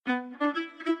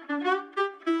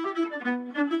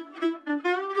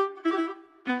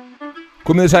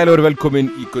Komið þið sæl og verið velkomin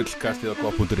í Gullkastið á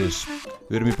Gott.is.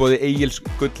 Við erum í boði Egils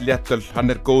Gull Léttöl,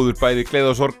 hann góður bæði gleði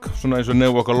og sorg, svona eins og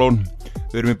Never Walk Alone.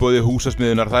 Við erum í boði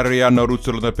húsasmiðunar, þar eru janúar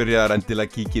útsölunar byrjaðar,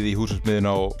 endilega kíkið í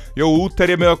húsasmiðuna og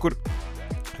útherja með okkur.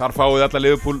 Þar fáið alla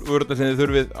Liverpool-vörurnar sem þið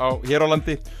þurfið hér á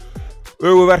landi.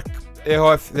 Öguverk,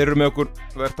 EHF, þeir eru með okkur,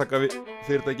 verktaka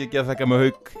fyrirtæki geðþekka með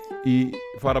Hauk í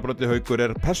farabróti. Haukur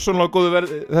persónulega góðu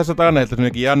verð þessa dagana, heldur sem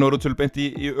ekki janúar útsölu beint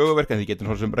í Öguverk, en þið getum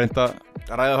svona sem reynda að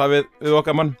ræða það við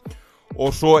okkar mann. Og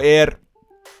svo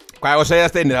hvað ég að segja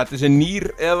Steini, þetta þessi nýr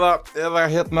eða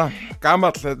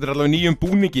gamall, þetta allavega nýjum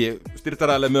búningi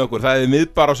styrktaraðilega með okkur. Það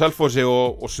miðbar á Selfossi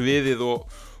og sviðið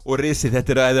og risið.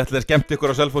 Þetta ef þið ætlaði að skemmta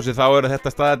ykkur á Selfossi, þá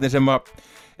þetta staðarnir sem að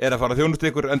fara að þjónusta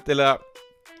ykkur, endilega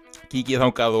kíkið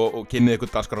þangað og kynnið ykkur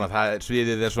dagskrána.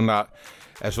 Sviðið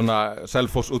svona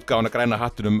Selfoss útgáfan að græna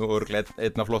hattunum og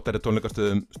einn af flottari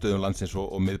tónleikastöðum landsins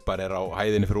og miðbær á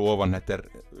hæðinni fyrir ofan. Þetta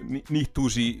nýtt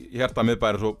hús í hjarta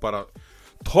miðbær og svo bara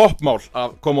toppmál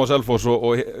að koma á Selfoss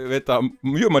og veit að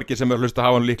mjög margir sem hlusta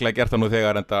hafa líklega gert það nú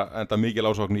þegar enda mikil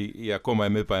ásókn í að koma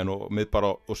í miðbæinn og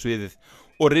miðbær og sviðið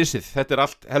og risið. Þetta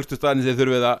allt helstu staðin sem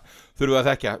þurfið að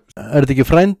þekkja. Þetta ekki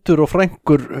frændur og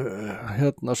frængur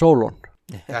Sólon?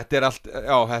 Þetta allt,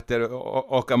 já, þetta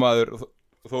okkar maður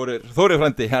Þórir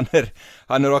frændi,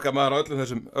 hann okkar maður á öllum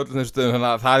þessum stöðum, þannig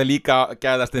að það líka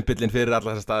gæðastimpillinn fyrir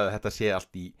alla þessa staði, þetta sé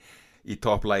allt í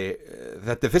topplagi.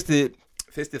 Þetta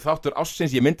fyrsti þáttur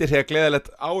ársins, ég myndi segja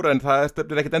gleðilegt ár, en það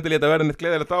ekkert endurlega að vera neitt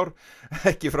gleðilegt ár,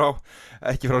 ekki frá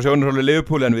sjónarhóli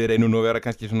Liverpool, en við reynum nú að vera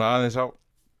kannski svona aðeins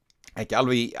ekki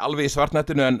alveg í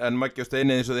svartnættinu, en Maggi og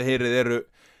Steini eins og þið heyrið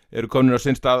eru komin á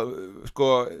sinn stað.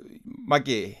 Sko,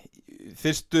 Maggi,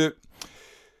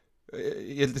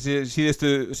 ég held að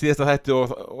síðasta þætti og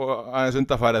aðeins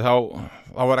undanfarið þá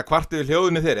var að kvarta yfir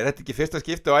hljóðunni þér. Þetta ekki fyrsta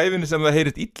skipti á ævinni sem það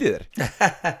heyrist illið þér?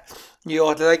 Jú,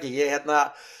 allir það ekki.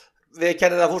 Við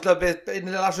kennum það fúslega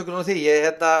innilega afsökunum á því.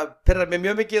 Ég pirrar mig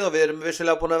mjög mikið og við erum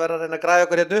vissulega búin að vera að reyna að græða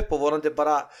okkur upp og vonandi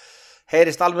bara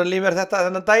heyrist almennilega í mér þetta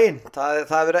þennan daginn.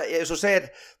 Það verið, eins og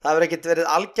segir, það verið ekkert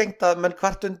verið algengt að menn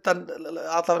kvart undan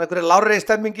allavega einhverju lárri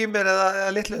stemming í mér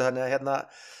eða litlu, þannig að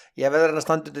ég verður að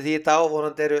standa undir því í dag og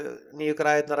vonandi eru nýju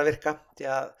græðurnar að virka, því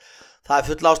að það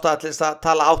full ástæða til þess að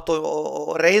tala hátt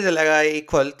og reiðilega í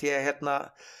kvöld.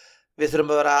 Við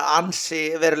þurfum að vera ansi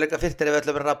veruleika fyrtir ef við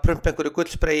ætlum að vera að prumpa einhverju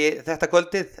gullspreyi þetta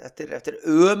kvöldið eftir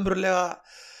ömurlega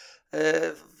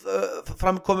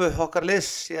framkomu okkar liðs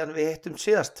síðan við hittum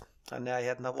síðast.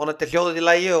 Þannig að vonandi hljóðið í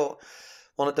lagi og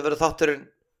vonandi verður þátturinn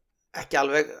ekki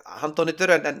alveg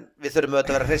handónýtur, en við þurfum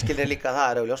auðvitað að vera hreinskilnir líka,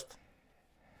 það augljóst.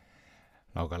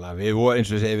 Nákvæmlega, við vorum eins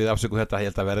og við afsökum þetta, ég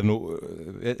held að vera nú,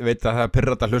 veit að það er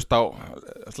pirrandi að hlusta á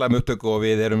slæmu upptöku og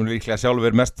við erum líklega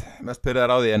sjálfur mest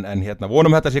pirraðar á því, en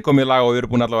vonum þetta sé komið í lag og við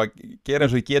erum búin allavega að gera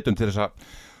eins og við getum til þess að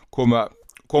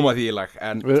koma því í lag,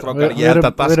 en strákar, ég held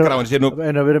að dagskráin sé nú...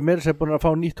 Við erum meira sem búin að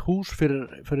fá nýtt hús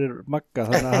fyrir Magga,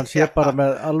 þannig að hann sé bara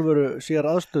með alvöru sér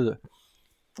aðstöðu.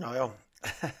 Já.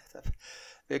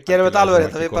 Við gerum þetta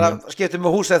alveg, við bara skiptum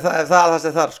með hús ef það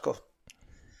sem þar, sko.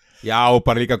 Já, og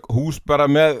bara líka hús bara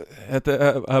með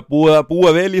þetta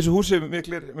búa vel í þessu húsi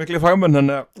miklir fagmenn,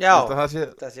 þannig að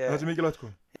það sé mikilvægt,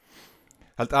 sko.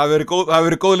 Held að það hafi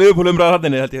verið góð Liverpool umræðar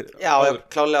hanninni, held ég. Já,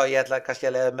 klálega, og ég ætla kannski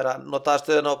að leiða mér að nota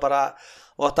stöðuna og bara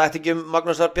ótta ættingjum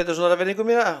Magnúsar Péturssonar virðingu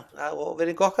mína og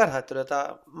virðingu okkar. Þetta þetta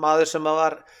maður sem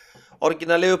var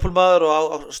orginal Liverpool maður og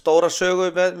á stóra sögu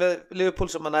með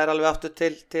Liverpool sem hann alveg aftur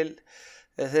til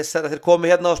þess að þeir komu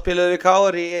hérna og spiluðu við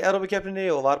KR í Evrópukeppninni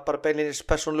og var bara beinlínis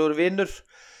persónulegur vinur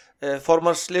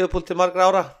formanns Liverpool til margra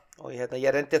ára, og ég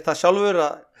reyndi það sjálfur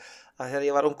að þegar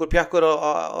ég var ungur pjakkur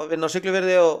að vinna á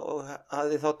Siglufirði og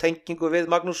hafði þá tengingu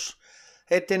við Magnús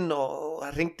heitinn og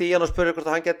hringdi í hann og spurði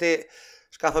hvort hann geti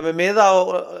skaffað mér miða á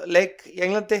leik í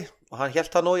Englandi, og hann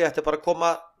hélt það nú, ég ætti bara að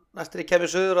koma næstur í kemur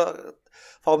söður að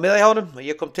fá miða hjá honum, og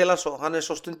ég kom til hans og hann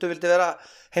svo stundu vildi vera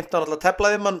heimta hann alltaf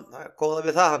tefla við mann, góða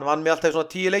við það, hann vann mig alltaf í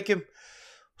svona 10 leikjum.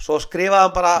 Svo skrifaði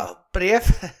hann bara bréf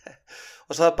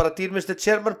og sagði bara, Dear Mr.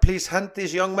 Chairman, please hand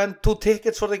these young men 2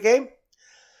 tickets for the game,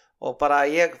 og bara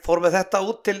ég fór með þetta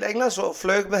út til Englands og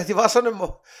flög með þetta í vasanum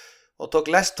og tók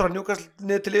lest frá Newcastle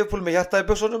niður til Liverpool með hjartað í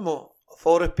buxunum og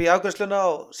fór upp í afgreiðsluna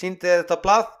og sýndi þetta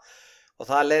blað, og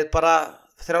það leið bara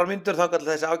 3 mínútur þangað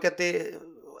til þessi ágæti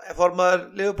formaður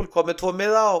Liverpool kom með 2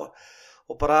 miða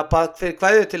og bara bað fyrir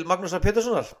kvæðu til Magnúsar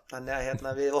Péturssonar. Þannig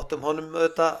að við óttum honum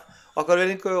auðvitað okkar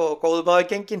virðingu og góðum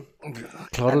aðeins gengin.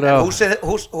 Klárlega.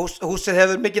 Húsið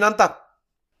hefur mikinn anda.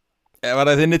 Var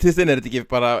það þinni Tistin? Þetta ekki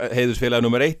bara heiðursfélagi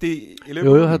nummer 1 í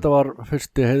Liverpool? Jú, þetta var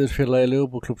fyrsti heiðursfélagi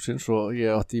Liverpool klúbbsins og ég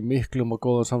átti í miklum og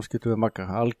góðan samskiptum við Magga,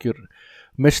 algjör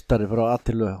meistari frá A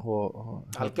til Ö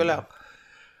og algjörlega.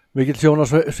 Mikil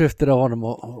sjónarsviftir á honum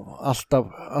og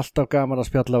alltaf gaman að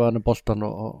spjalla við hann boltan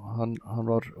og hann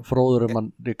var fróður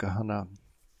hann líka, hann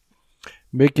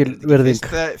mikil virðing.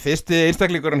 Fyrsti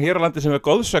einstaklingurinn hér á landi sem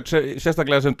góðsögn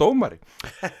sérstaklega sem dómari.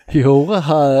 Jú,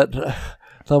 það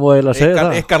má eiginlega segja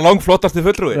það. Ykkar langflottasti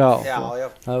fulltrúi. Já.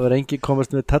 Það verður engin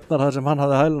komist með tennar það sem hann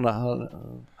hafði hæluna.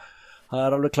 Það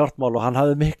alveg klart mál og hann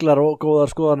hafði miklar og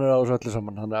góðar skoðanir á þessu öllu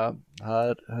saman. Þannig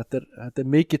að þetta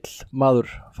mikill maður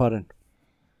farinn.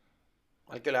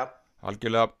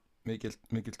 Algjörlega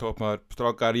mikill toppmaður.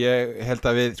 Strákar, ég held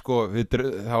að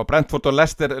það var Brentford og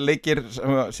Leicester leikir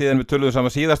síðan við töluðum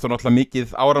saman síðast og náttúrulega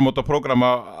mikið áramóta prógram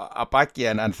að baki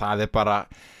en það bara,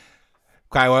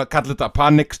 hvað ég var að kalla þetta,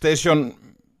 panic station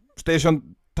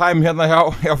time hérna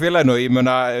hjá félaginu. Ég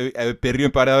meina, ef við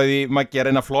byrjum bara á því Maggi að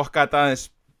reyna að flokka þetta aðeins,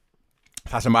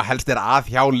 það sem að helst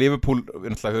að hjá Liverpool, við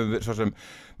náttúrulega höfum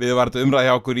við varum þetta umræði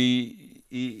hjá okkur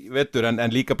í vetur en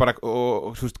líka bara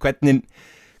og þú veist, hvernig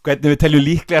við teljum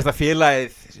líklegast að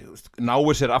félagið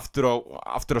náir sér aftur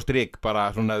á strik,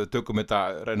 bara svona við tökum þetta,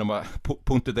 reynum að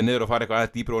punktu þetta niður og fara eitthvað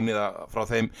aðeins dýpra og niða frá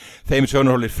þeim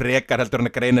sjónarhólir frekar heldur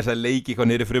hann að greina þess að leiki eitthvað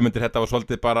niður í frumyndir. Þetta var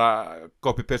svolítið bara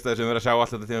copy-pastaði sem við erum að sjá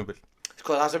allt þetta tímabil.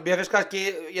 Það sem ég finnst kannski,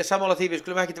 ég sammála því, við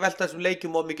skulum ekkert velta þessum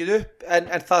leikjum of mikið upp en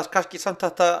það kannski samt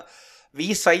hægt að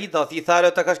vísa í það, því það er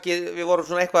auðvitað kannski, við vorum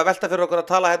svona eitthvað að velta fyrir okkur að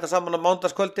tala hérna saman á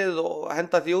mánudagskvöldið og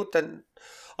henda því út en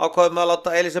ákváðum að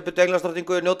láta Elísabet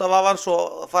Englandsdrottningu njóta vafans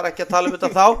og fara ekki að tala þetta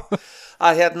þá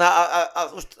að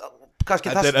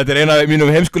kannski þetta er eina af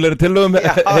mínum heimskulegri tillögum,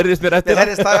 heyrðist mér eftir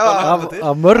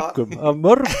af mörgum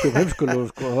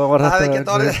heimskulegum það var þetta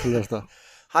heimskulegasta.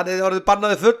 Hann hefði orðið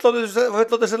bannaði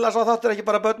fullóttu sennilega sá þáttur, ekki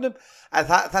bara börnum en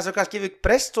það sem kannski við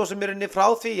breyst svo sem er inni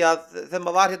frá því að þegar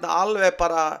maður var hérna alveg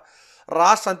bara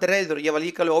rasandi reiður, ég var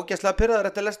líka alveg ógeðslega pirraður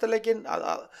eftir Leicester-leikinn að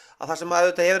það sem að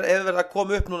þetta hefur verið að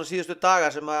koma upp núna síðustu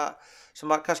daga sem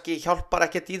að kannski hjálpar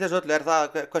ekkert í þessu öllu er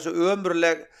það hversu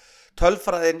ömurleg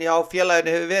tölfræðin á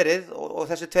félaginu hefur verið og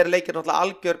þessi tveir leikir náttúrulega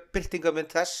algjör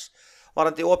byltingamynd þess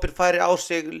varandi opin færi á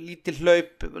sig, lítil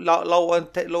hlaup,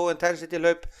 low intensity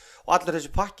hlaup og allur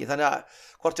þessi pakki, þannig að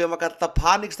hvort við höfum að kalla þetta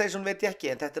panic station veit ég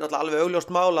ekki en þetta er náttúrulega alveg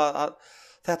augljóst mál að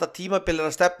þetta tímabil er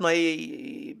að stefna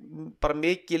í bara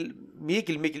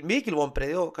mikil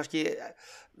vonbrigði og kannski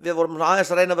við vorum aðeins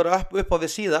að reyna að vera upp á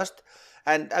við síðast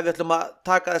en ef við ætlum að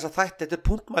taka þessa þætti eftir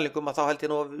punktmælingum að þá held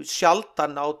ég nú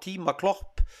sjaldan á tíma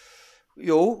Klopp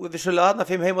við vissulega þarna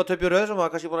 5 heimatöp í röð sem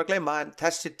maður kannski búin að gleyma en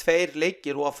þessi 2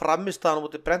 leikir og að frammistaðan á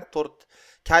móti Brentford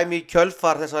kæmi í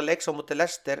kjölfar þessa leiks á móti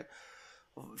Leicester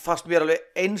fannst mér alveg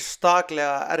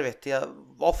einstaklega erfitt því að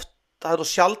oft það er nú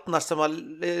sjaldnast sem að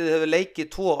liðið hefur leikið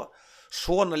 2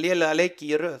 svona lélega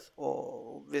leiki í röð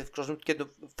og við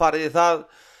getum farið í það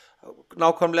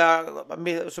nákvæmlega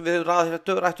sem við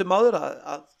rættum áður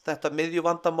að þetta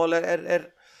miðjuvandamál er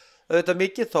auðvitað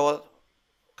mikið þó að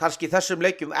kannski í þessum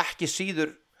leikjum ekki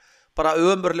síður bara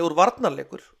ömurlegur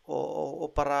varnarleikur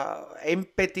og bara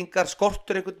einbeitingar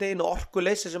skortur einhvern veginn og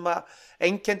orkuleysi sem að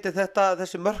einkenndi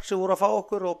þessi mörk sem voru að fá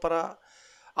okkur og bara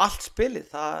allt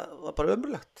spilið, það var bara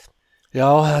ömurlegt. Já,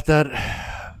 þetta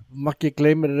Maggi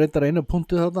gleymir reyndar einu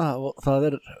punktu þarna og það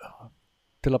er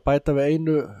til að bæta við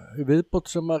einu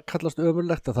viðbót sem að kallast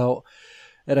ömurlegt að þá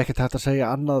er ekkert hægt að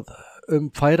segja annað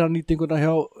færanýtinguna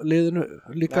hjá liðinu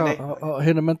líka á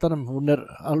hinum endanum, hún er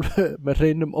alveg með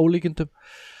hreinum ólíkindum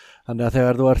þannig að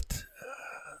þegar þú ert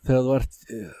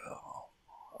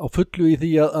á fullu í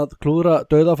því að klúðra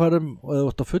dauðafærum og þú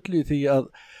ert á fullu í því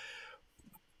að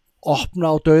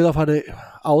opna á dauðafæri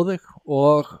á þig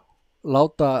og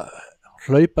láta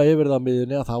hlaupa yfir það á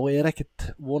miðjunni að þá er ekkert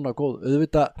vona góð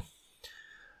auðvitað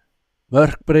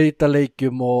mörk breyta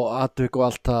leikjum og atvik og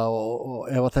allt það og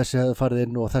ef að þessi hefði farið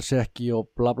inn og þessi ekki og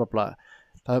bla bla bla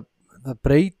það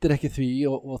breytir ekki því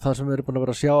og það sem við erum búin að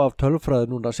vera að sjá af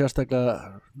tölfræði núna sérstaklega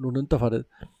núna undanfarið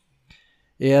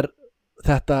er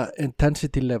þetta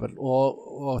intensity level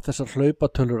og þessar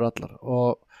hlaupatölur allar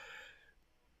og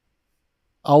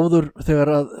áður þegar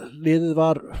að liðið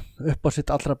var upp á sitt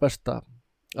allra besta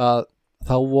að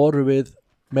þá voru við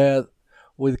með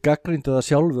og við gagnrýndu það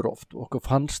sjálfur oft og okkur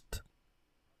fannst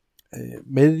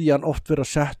miðjan oft vera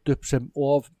sett upp sem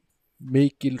of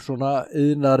mikil svona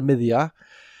iðnaðar miðja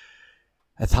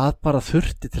en það bara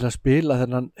þurfti til að spila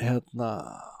þennan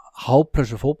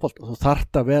hápressu fótbolt og þú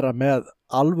þarft að vera með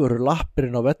alvöru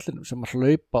lappirinn á vellinum sem að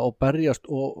hlaupa og berjast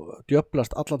og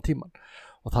djöflast allan tíman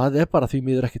og það er bara því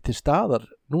miður ekki til staðar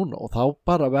núna og þá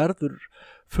bara verður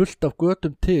fullt af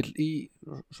götum til í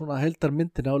svona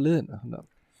heildarmyndina á liðinu.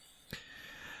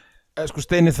 Sko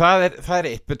Steini, það er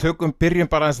eitt, við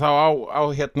byrjum bara eins þá á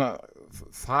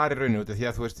þar í rauninu því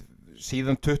að þú veist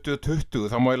síðan 2020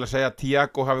 þá má ég segja að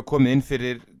Thiago hafi komið inn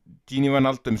fyrir Gini Van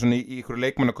Aldum svona í ykkur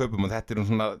leikmannakaupum og þetta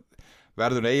svona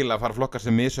verður eiginlega að fara að flokka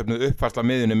sem misöfnuð uppfærsla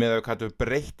miðjunni með að við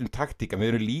breyttum taktíka.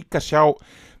 Við erum líka að sjá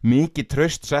mikið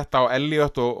traust sett á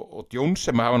Elliot og Jones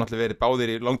sem hafa náttúrulega verið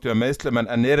báðir í langtíma meiðslum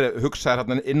en eru hugsaðir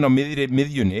hérna inn á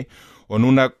miðjunni og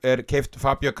núna keypt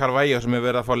Fabio Carvalho sem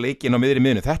verið að fá leikinn á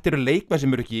miðjunni. Þetta eru leikmenn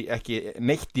sem eru ekki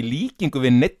neitt í líkingu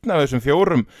við neitt af þessum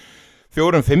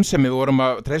fjórum-fimm sem við vorum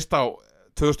að treysta á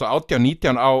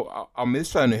 2018-19 á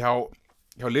miðsvæðinu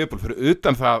hjá Liverpool fyrir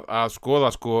utan það að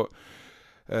skoða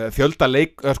fjölda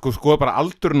leik, skoða bara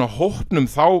aldurinn á hópnum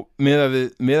þá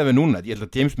miðað við núna. Ég held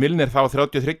að James Milner þá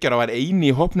 33 ára var eini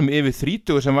í hópnum yfir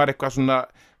 30 sem var eitthvað svona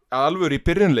alvöru í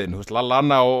byrjunleginu.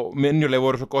 Lallana og Minjuleg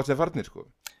voru svo gott sem farnir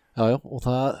Já, og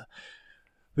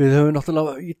við höfum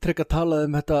náttúrulega ítrekka talað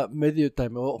þetta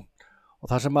miðjudæmi og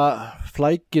það sem að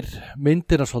flækir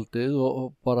myndina svolítið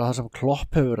og bara það sem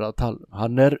Klopp hefur að tala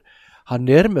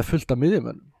hann er með fullt af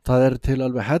miðjumönnum. Það til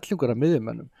alveg hellingur af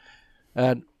miðjumönnum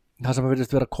en það sem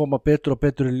virðist vera að koma betur og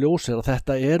betur í ljós að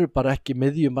þetta eru bara ekki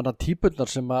miðjumanna típurnar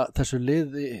sem að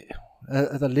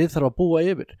þetta lið þarf að búa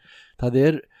yfir. Það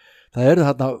eru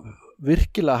þarna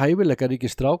virkilega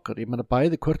hæfileikaríkir strákar. Ég meina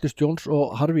bæði Curtis Jones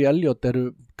og Harvey Elliot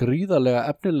eru gríðarlega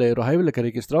efnilegir og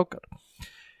hæfileikaríkir strákar.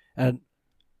 En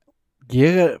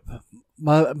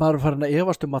maður er farin að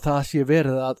efast að það sé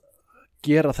verið að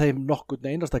gera þeim nokkurn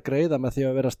einasta greiða með því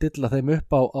að vera að stilla þeim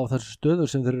upp á þessu stöðu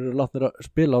sem þeir eru látnir að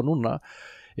spila á núna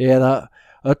eða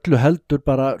öllu heldur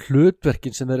bara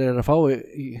hlutverkin sem þeir eru að fá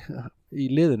í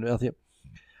liðinu að því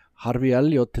Harvey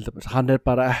Elliot til dæmis, hann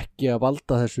bara ekki að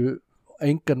valda þessu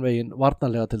engan veginn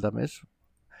varnarlega til dæmis.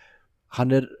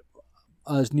 Hann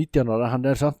aðeins 19 ára, hann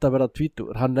samt að vera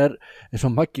 20. Hann eins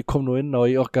og Maggi kom nú inn á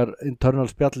í okkar internal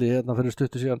spjalli hérna fyrir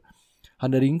stuttu síðan,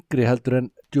 hann yngri heldur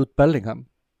en Jude Bellingham.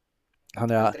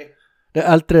 Hann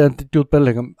eldri en Jude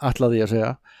Bellingham ætlaði ég að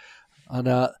segja.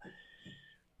 Þannig að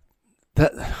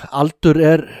aldur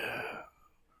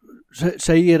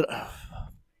segir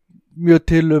mjög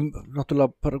til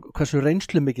náttúrulega bara hversu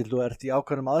reynslu mikill þú ert í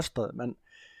ákveðnum aðstæðum en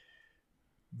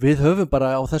við höfum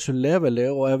bara á þessu leveli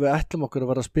og ef við ætlum okkur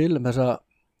að vera að spila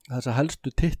þessa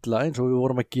helstu titla eins og við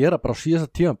vorum að gera bara á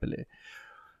síðasta tímabili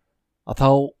að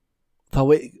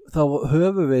þá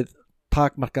höfum við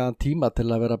takmarkaðan tíma til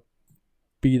að vera að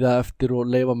bíða eftir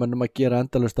og leyfa mönnum að gera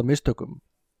endalaust af mistökum.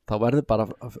 Þá verður bara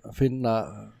að finna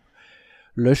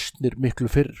lausnir miklu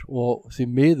fyrr og því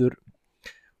miður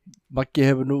Maggi ég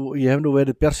hef nú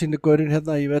verið bjartsýnigaurinn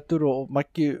hérna í vetur og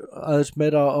Maggi aðeins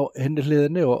meira á hinni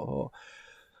hliðinni og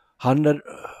hann er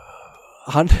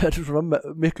svona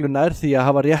miklu nær því að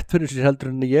hafa rétt fyrir sér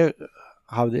heldur en ég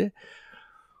hafði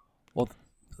og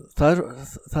það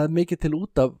er mikið til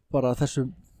út af bara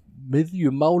þessum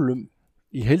miðjumálum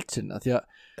í heild sinna því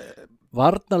að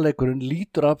varnarleikurinn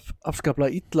lítur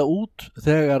afskaplega illa út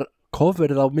þegar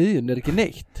coverið á miðjun ekki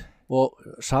neitt og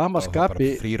sama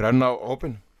skapi frí rönn á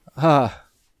hópin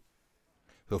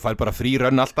þú fær bara frí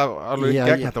rönn alltaf alveg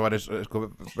gegn þetta var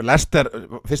Leicester,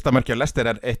 fyrsta markið á Leicester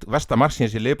eitt versta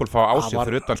marksins í Liverpool fá á sig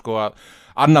fyrir utan að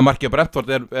annað markið á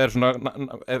Brentford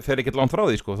fer ekki langt frá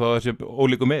því þá þessi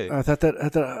ólíku með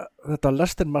þetta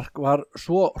Leicester mark var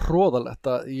svo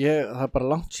hróðalegt að það er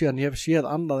bara langt síðan ég hef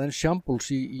séð annað en shambles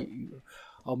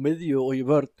á miðju og í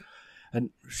vörn en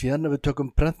síðan ef við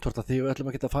tökum Brentford því við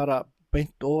ætlum ekki að fara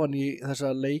beint ofan í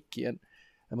þessa leiki en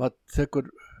maður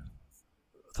tekur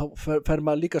þá fer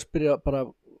maður líka að spyrja bara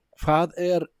hvað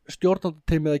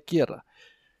stjórnandateymið að gera.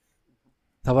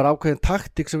 Það var ákveðin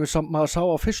taktík sem maður sá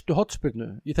á fyrstu hotspyrnu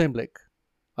í þeim leik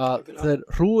að þeir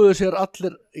hrúuðu sér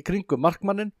allir í kringum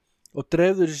markmannin og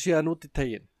dreifðu sér síðan út í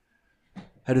tegin.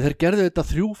 Þeir gerðu þetta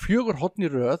 3-4 horn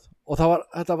í röð og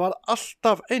þetta var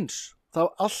alltaf eins. Það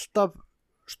var alltaf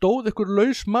stóð ykkur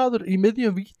laus maður í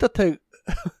miðjum vítateig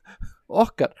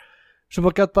okkar sem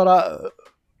var gætt bara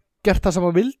gert það sem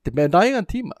hann vildi með nægan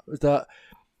tíma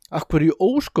af hverju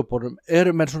ósköpunum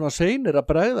eru menn svona seinir að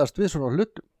bregðast við svona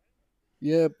hlutum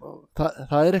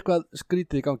það eitthvað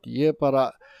skrítið í gangi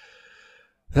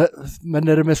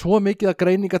menn eru með svo mikið að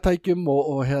greiningatækjum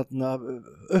og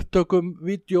upptökum,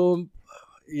 vídeóum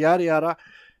jara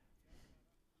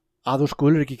að þú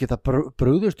skulur ekki geta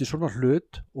brugðust í svona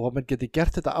hlut og að menn geti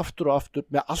gert þetta aftur og aftur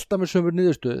með alltaf með sömur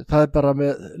niðurstöðu það bara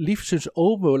með lífsins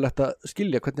ómögulegt að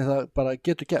skilja hvernig það bara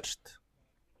getur gerst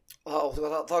það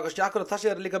var kannski akkurat það sem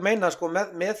ég líka að meina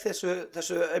með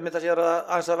þessu einmitt að ég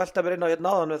aðeins að velta mér inn á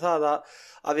hérna áðan við það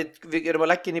að við erum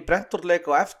að leggja inn í Brentford-leik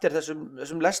og eftir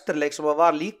þessum Leicester-leik sem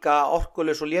var líka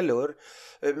orkulaus og lélegur.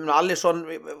 Alisson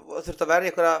þurfti að vera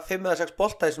í einhverja 5 eða 6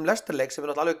 bolta í þessum Leicester-leik sem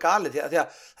náttúrulega alveg galið því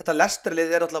að þetta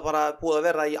Leicester-lið náttúrulega bara búið að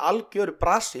vera í algjöru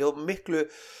brasi og miklu,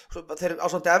 þeir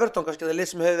ásamt Everton kannski það lið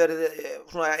sem hefur verið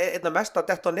svona einna mesta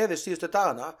dett á nefið síðustu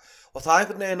dagana og það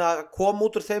einhvern veginn að koma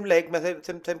út úr þeim leik með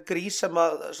þeim grís sem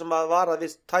að var að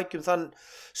við tækjum þann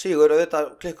sigur og þetta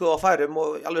klikkuðu á færum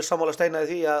og alveg sammála steinaði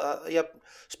því að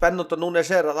spennund og núna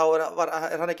að þá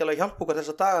er hann ekki alveg hjálp okkur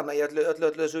þessa dagana í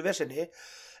öllu þessu vesinni.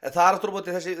 En það er aftur á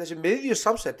móti þessi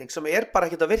miðjusamsetning sem bara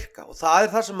ekkert að virka og það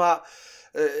er það sem að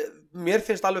mér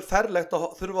finnst alveg ferlegt að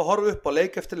þurfa að horfa upp á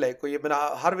leik eftir leik og ég meina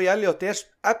Harvey Elliott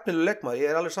efnilegur leikmaður,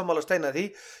 ég alveg sammála steinaði því,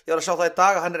 ég var að sjá það í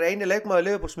dag að hann eini leikmaður í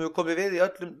Liverpool sem hefur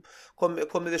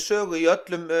komið við sögu í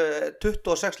öllum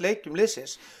 26 leikjum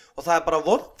liðsins og það bara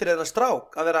vont fyrir þennan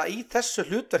strák að vera í þessu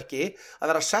hlutverki,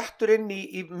 að vera settur inn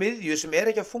í miðju sem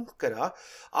ekki að fungera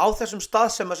á þessum stað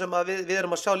sem við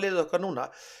erum að sjá liðið okkar núna.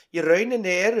 Í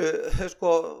rauninni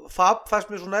Fab fæst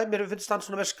mér finnst hann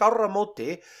svona með skárra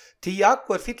móti.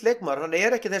 Thiago fínn leikmaður,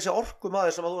 hann ekki þessi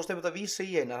orkumaður sem að þú varst einmitt að vísa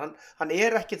í eina, hann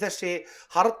ekki þessi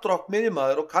hardrock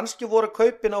miðjumaður og kannski voru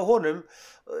kaupin á honum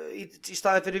í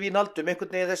staðin fyrir Wijnaldum,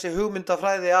 einhvern veginn þessi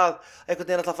hugmyndafræði að einhvern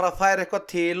veginn alltaf fara að færa eitthvað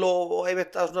til og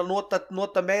einmitt að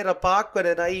nota meira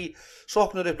bakverðina í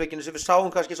sóknuruppleikinu sem við sáum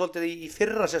kannski svolítið í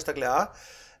fyrra sérstaklega.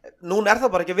 Núna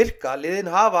það bara ekki að virka, liðin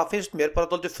finnst mér bara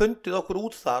dálítið fundið okkur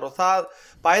út þar og það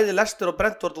bæði Leicester og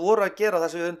Brentford voru að gera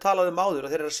það sem við höfum talað áður og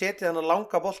þeir eru að setja þennan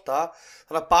langa bolta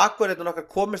þannig að bakverðin okkar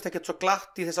komist ekkert svo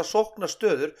glatt í þessar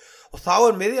sóknarstöður og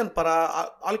þá miðjan bara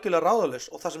algjörlega ráðalaus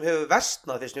og það sem hefur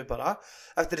versnað finnst mér bara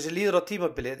eftir þessi líður á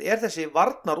tímabilið þessi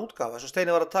varnarútgáfa, svo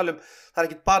Steini var að tala það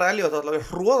ekki bara Elliot,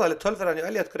 allavega hróðaleg tölfræðan í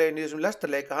Elliot-grein í þessum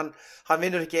Leicester-leik hann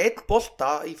vinnur ekki einn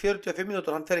bolta í 45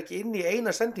 mínútur, hann fer ekki inn í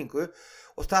eina sendingu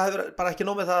og það hefur bara ekki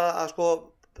nóg með það að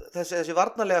þessi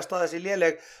varnarlega stað, þessi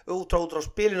léleg út frá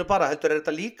spilinu bara, heldur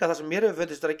þetta líka það sem mér hefur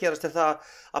fundist að gerast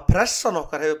það að pressan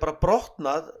okkar hefur bara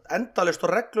brotnað endalaust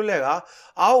og reglulega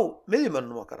á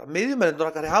miðjumönnum okkar, miðjumönnum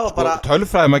okkar hafa bara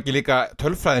tölfræðin ekki líka,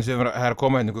 tölfræðin sem er að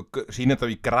koma sýnir þetta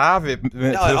í grafi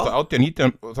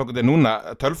 2018-19 og þá getur núna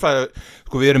tölfræði,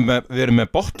 við erum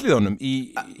með botliðunum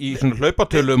í svona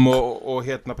hlaupatölum og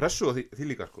pressu og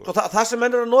því líka það sem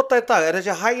menn að nota í dag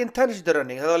þessi high intensity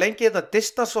running, það var lengi þetta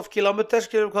distance of kilometers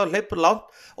hvað hleypur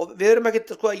langt og við erum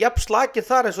ekkert jafn slakið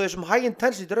þar eins og þessum high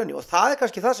intensity running og það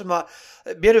kannski það sem að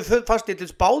mér fannst í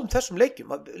báðum þessum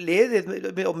leikjum að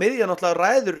liðið og miðjan náttúrulega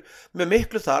ræður með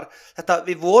miklu þar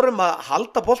við vorum að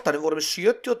halda boltan, við vorum með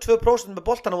 72% með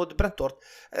boltan á móti Brentford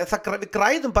við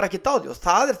græðum bara ekki á því og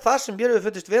það það sem mér hefur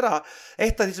fundist vera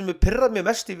eitt af því sem við pirrað mér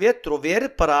mest í vetur og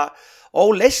verið bara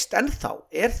óleist ennþá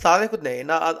það einhvern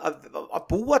veginn að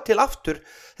búa til aftur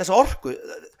þessa orku.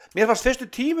 Mér fannst fyrstu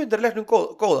 10 mínútur í leiknum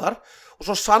góðar og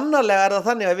svo sannarlega það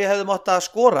þannig að við hefðum átt að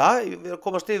skora, við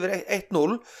komast yfir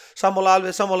 1-0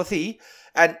 sammála því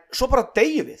en svo bara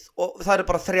deyjum við og það eru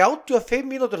bara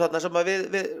 35 mínútur þarna sem að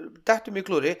við dettum í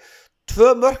klúri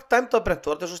 2 mörk dæmd af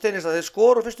Brentford eins og Steinist að þeir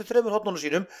skoru fyrstu 3 hornunum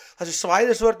sínum þessi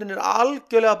svæðisvörnin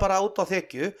algjörlega bara út á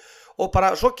þekju og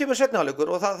bara svo kemur seinni hálfleikur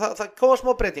og það koma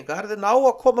smá breytingar, þeir ná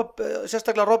að koma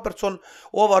sérstaklega Robertson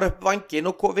ofar upp vanginn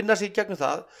og vinna sig í gegnum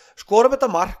það, skorum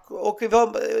þetta mark og við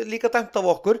höfum líka dæmt af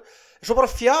okkur en svo bara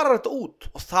fjarar þetta út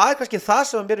og það kannski það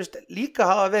sem mér finnst líka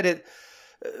hafa verið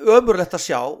ömurlegt að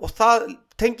sjá og það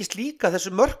tengist líka þessu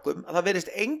mörkum að það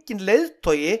verist engin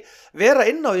leiðtogi vera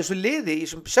inn á þessu liði í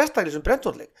sérstaklega þessum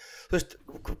Brentford-leik. Þú veist,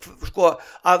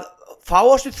 að fá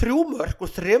á sig 3 mörk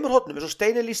og 3 hornum eins og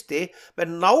Steini lýsti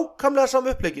með nákvæmlega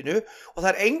saman uppleikinu og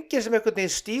það enginn sem einhvern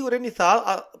veginn stígur inn í það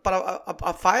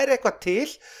að færa eitthvað til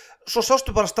svo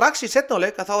sástu bara strax í seinni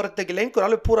hálfleik að þá þetta ekki lengur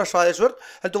alveg púra svæðisvörn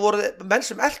heldur voru menn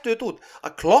sem eltu þetta út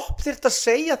að Klopp þyrfti að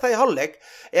segja það í hálfleik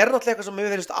náttúrulega eitthvað sem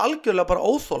mér finnst algjörlega bara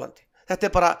óþolandi þetta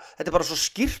er bara svo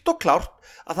skýrt og klárt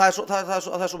að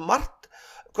það er svo margt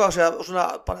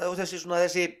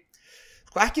þessi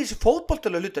ekki þessi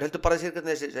fótboltalegu hlutir heldur bara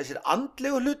þessir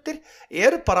andlegu hlutir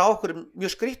eru bara á okkur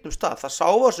mjög skrýtnum stað það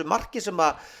sáu þessu marki sem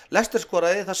að Leicester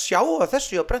skoraði það sjáu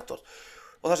þessu á Brentford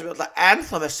og það sem er alltaf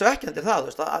ennþá með svekkjandi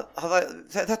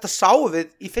þetta sáum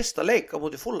við í fyrsta leik á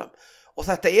móti Fulham og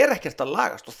þetta ekkert að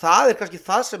lagast og það kannski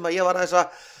það sem að ég var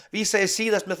að vísa ég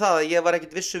síðast með það að ég var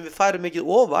ekkert vissum við færum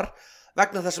mikið ofar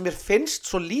vegna þess að mér finnst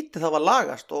svo lítið það var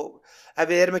lagast og ef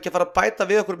við erum ekki að fara að bæta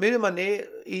við okkur miðjumanni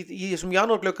í þessum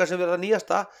janúarglugga sem við erum að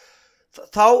nýjasta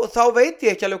þá veit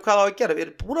ég ekki alveg hvað á að gera við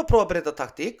erum búin að prófa að breyta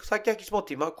taktík það gekk í smá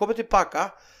tíma, komið tilbaka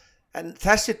en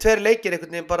þessi 2 leikir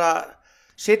einhvern veginn bara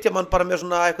sitja mann bara með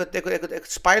svona eitthvað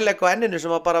spæleik á enninu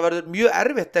sem bara verður mjög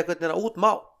erfitt einhvern veginn að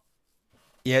útmá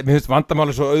Mér finnst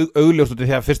vandamáli svo augljóst út í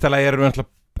því að fyrsta lagi erum við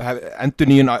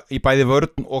endurnýjun í bæði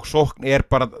vörn og sókn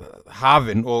bara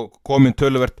hafin og komin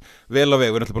töluvert vel á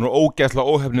veg. Við erum búin ógeðslega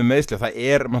óhefnum meiðsli og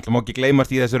það má ekki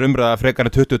gleymast í þessari umræða frekar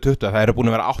en 2020. Það eru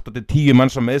búin að vera 8-10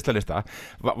 manns á meiðslalista.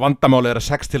 Vandamálið að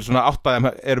 6 til svona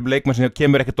 8 eru leikmenn sem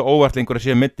kemur ekkert á óvart lengur að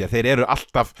séu middir. Þeir eru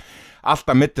alltaf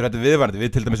middur, þetta viðvarandi.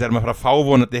 Við til dæmis erum að fara að fá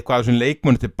vonandi eitthvað af þessum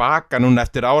leikmennum tilbaka núna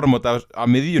eftir áramót af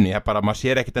miðjunni. Maður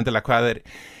sér ekkert endilega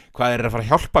hvað er að fara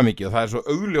að hjálpa mikið og það svo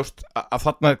augljóst að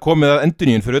þarna komið að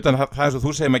endurnýjun fyrir utan það svo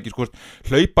þú segir ekki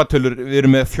hlaupatölur, við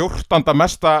erum með 14.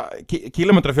 mesta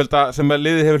kílómetrafjölda sem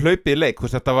liðið hefur hlaupið í leik,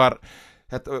 þetta var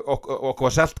okkur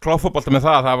var selt kláfótbolta með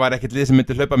það var ekkert lið sem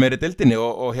myndi hlaupa meira í deildinni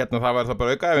og það var það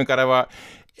bara aukaæfingar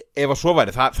ef að svo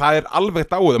væri, það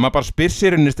alveg dáið og maður bara spyr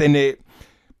sér Steini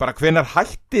bara hvenær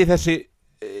hætti þessi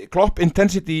Klopp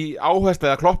intensity áherslu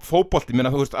eða Klopp fótbolti,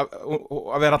 þú veist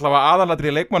að vera allavega aðaladri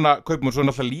í leikmannakaupum og svo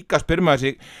náttúrulega líka spyr maður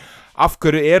sig af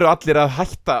hverju eru allir að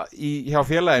hætta hjá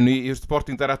félaginu í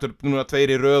Sporting Director núna 2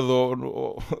 í röð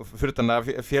og fyrir þannig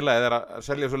að félagið að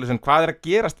selja svolítið sem hvað að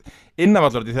gerast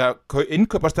innanvallar þegar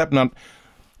innkaupastefnan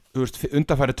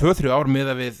undanfæri 2-3 ár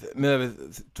miðað við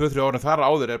 2-3 árin þar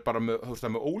áður bara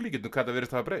með ólíkindum hvað það verið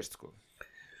að hafa breyst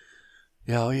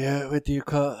Já, ég veit ekki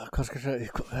hvað skal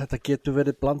segja, þetta getur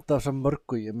verið blandað sem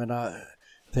mörgu, ég meina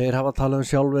þeir hafa talað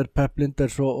sjálfur Pep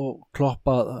Linders og Klopp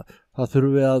að það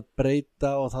þurfi að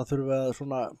breyta og það þurfi að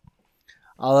svona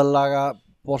aðlaga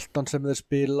boltan sem þeir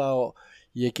spila og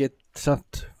ég get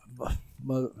samt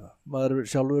maður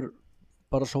sjálfur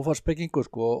bara sófaspekingur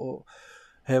og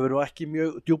hefur nú ekki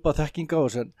mjög djúpa þekkinga á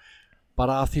þessu en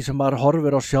bara af því sem maður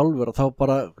horfir á sjálfur og þá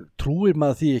bara trúir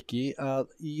maður því ekki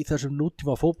að í þessum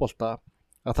nútíma fótbolta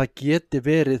að það geti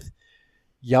verið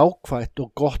jákvætt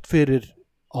og gott fyrir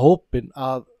hópin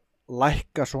að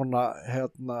lækka svona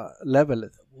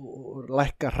levelið og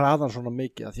lækka hraðan svona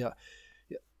mikið að því að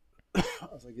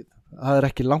það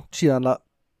ekki langt síðan að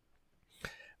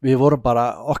við vorum bara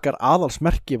okkar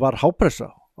aðalsmerki var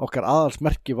hápressa, okkar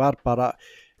aðalsmerki var bara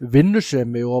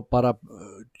vinnusemi og bara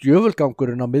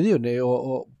djöfulgangurinn á miðjunni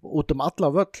og út alla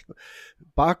völl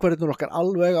bakverðinur okkar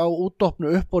alveg á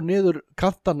útopnu upp og niður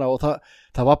kantana og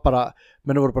það var bara,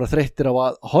 menn voru bara þreyttir á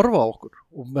að horfa á okkur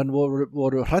og menn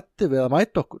voru hrætti við að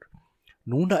mæta okkur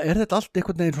núna þetta allt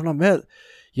einhvern veginn svona með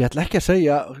ég ætla ekki að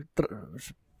segja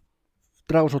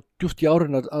draga svo djúpt í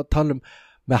árin að tala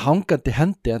með hangandi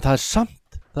hendi en það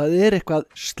samt, það eitthvað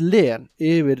slen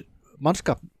yfir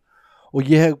mannskapn og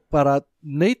ég hef bara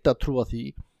neita að trúa því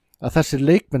að þessi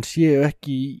leikmenn séu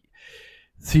ekki í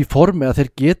því formi að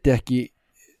þeir geti ekki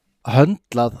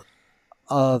höndlað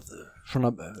að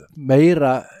svona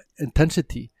meira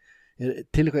intensity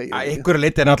til eitthvað einhverju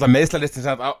leiti náttúrulega meiðslalistin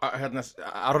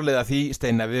árlega því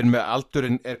Steina við erum með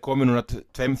aldurinn komin núna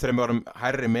 2-3 árum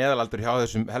hærri meðalaldur hjá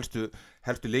þessum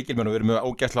helstu leikilmenn og við erum með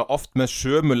ógæslega oft með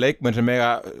sömu leikmenn sem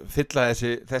eiga fylla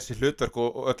þessi hlutverk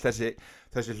og öll þessi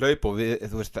hlaup og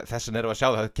þessan erum við að sjá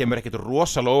það kemur ekkert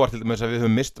rosalega óvart til þess að við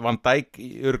höfum mist Van Dijk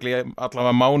í örugglega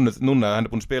allavega mánuð núna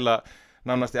hann búin að spila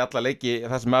nánast í alla leiki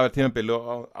það sem aðver tímabili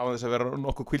og á þess að vera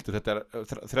nokkuð hvíldur þetta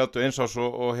 31 árs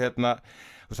og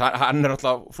hann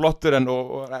alltaf flottur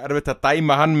og erfitt að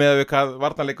dæma hann með hvað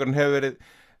varnarleikurinn hefur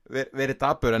verið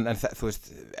dabur en þú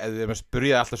veist ef við erum að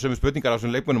spyrja alltaf sömu spurningar á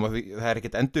þessum leikmönnum og það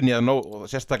ekkert endurnýjað nóg og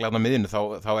sérstaklega á miðjunni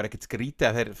þá ekkert skrítið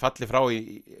að þeir falli frá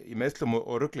í meiðslum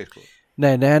og rugli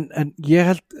Nei, en ég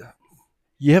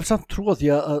hef samt trú á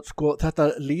því að þetta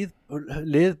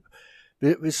lið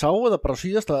við sáum það bara á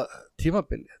síðasta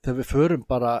tímabili þegar við förum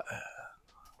bara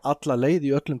alla leið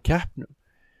í öllum keppnum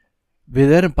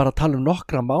við erum bara að tala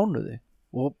nokkra mánuði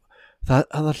og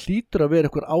það hlýtur að vera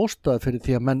einhver ástæða fyrir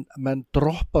því að menn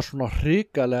droppa svona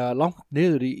hrikalega langt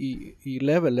niður í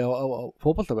leveli á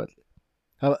fótboltavelli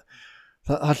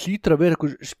það hlýtur að vera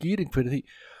einhver skýring fyrir því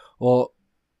og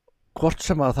hvort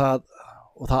sem að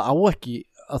það á ekki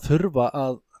að þurfa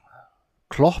að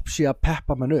Klopp sé að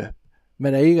peppa menn upp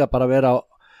menn eiga bara að vera á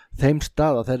þeim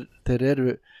stað að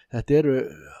þetta eru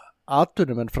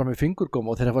atvinnumenn fram í fingurgóm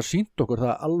og þeir hafa sýnt okkur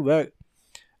það alveg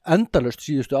endalaust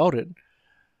síðustu árin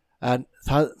en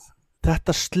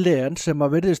þetta slen sem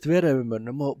að virðist vera yfir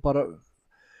mönnum og bara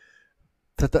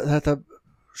þetta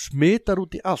smitar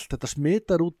út í allt þetta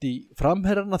smitar út í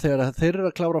framherrana þegar þeir eru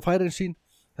að klára færin sín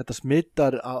þetta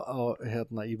smitar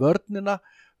í vörnina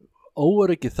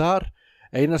óöryggi þar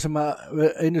einu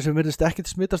sem virðist ekkert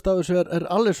smitast af þessu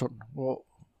Alisson og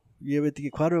ég veit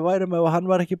ekki hvar við værum ef hann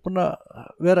var ekki búin að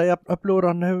vera öflugur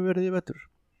hann hefur verið í vetur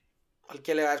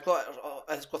Algjörlega,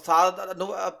 það nú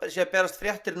sé að berast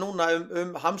fréttir núna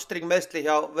hamstringmeiðsli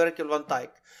hjá Virgil van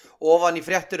Dijk ofan í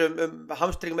fréttir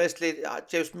hamstringmeiðsli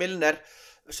James Milner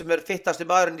sem fittasti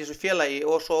maðurinn í þessu félagi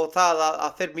og svo það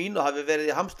að Firmino hafi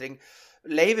verið í hamstring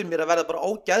leifir mér að verða bara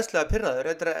ógeðslega pirraður.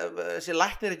 Þessi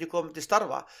læknir ekki komið til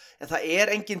starfa, en það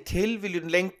engin tilviljun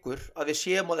lengur að við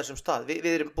séum á þessum stað. Við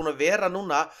erum búin að vera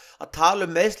núna að tala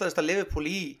meiðslalista Liverpool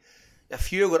í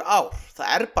 4 ár.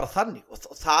 Það bara þannig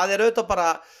og það auðvitað bara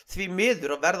því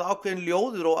miður að verða ákveðin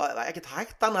ljóður og ekkert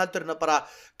hægt annað heldur en að bara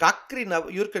gagnrýna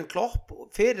Jürgen Klopp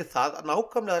fyrir það að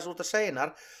nákvæmlega þess út að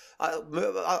segja að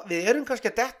við erum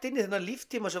kannski að detta inn í þennan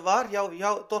líftíma sem var hjá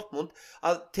Dortmund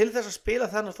að til þess að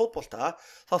spila þennan fótbolta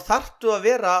þá þarftu að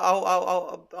vera á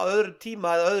öðrum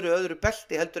tíma eða öðru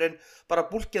belti heldur en bara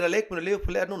búlkina leikmennu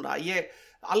Liverpool núna. Ég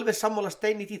alveg sammála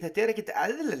stein í því, þetta ekkert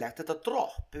eðlilegt, þetta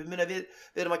dropp.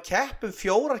 Við erum að keppa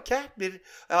 4 keppnir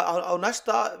á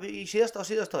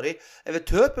síðasta ári. Ef við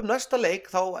töpum næsta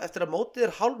leik þá eftir að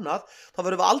mótið hálfnað þá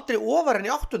verðum við aldrei ofar en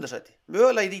í 8. sæti,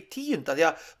 mögulega í 10. því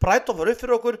að Brighton var upp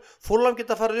fyrir okkur, Fulham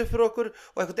geta farið upp fyrir okkur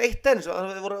og eitthvað eitt enn,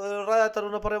 við vorum að ræða þetta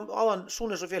núna bara áðan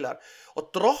Súnes og félagar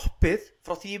og droppið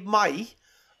frá því í maí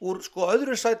úr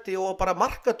öðru sæti og bara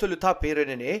markatölutapi í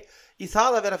rauninni í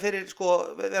það að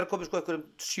vera komið einhverjum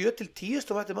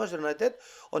 7-10 mætti Manchester United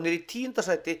og niður í 10.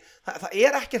 sæti, það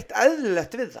ekkert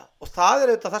eðlilegt við það og það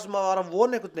auðvitað það sem að var að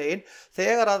vona einhvern veginn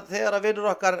þegar að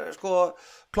vinur okkar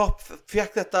Klopp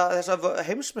fekk þessa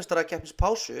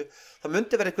heimsmeistarakeppnispásu, það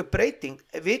myndi vera einhver breyting.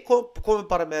 Við komum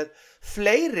bara með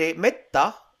fleiri meidda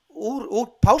úr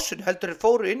pásunni heldur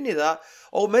fóru inn í það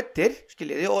ómeiddir,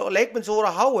 skiljiði, og leikmenn sem voru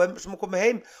á HM sem komu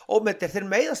heim ómeiddir, þeir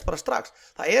meiðast bara strax.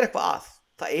 Það eitthvað að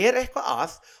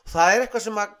og það eitthvað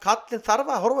sem að kallinn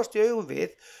þarf að horfast í augum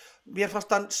við. Mér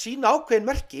fannst hann sína ákveðin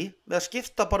merki með að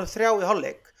skipta bara 3 í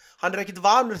hálfleik. Hann ekkit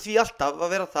vanur því alltaf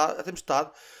að vera það á þeim stað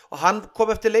og hann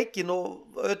kom eftir leikinn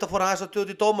og auðvitað fór hann að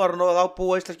tjóta í dómarinn og þá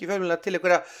búa íslenski fjölmiðlar til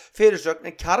einhverja fyrirsögn,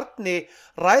 en kjarni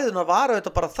ræðunar var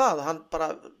auðvitað bara það, hann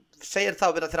bara segir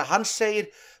það þegar hann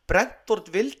segir Brentford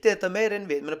vildi þetta meira en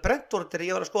við. Brentford þegar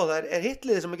ég var að skoða það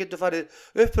hitliðið sem getur farið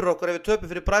upp fyrir okkur ef við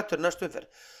töpum fyrir Brighton næstu umferð.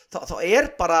 Þá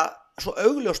bara svo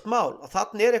augljóst mál að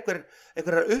þannig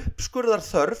einhverjar uppskurðar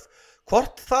þörf,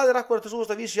 hvort það akkurat þess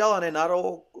að vísi á þann einar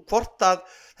og hvort að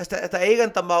þetta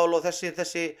eigendamál og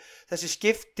þessi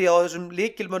skipti á þessum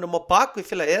lykilmönnum og bakvið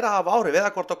félagi að hafa áhrif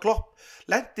eða hvort að Klopp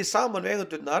lendi saman við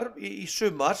eigendurnar í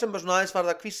sumar sem svona aðeins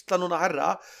farið að kvísla núna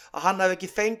herra að hann hafi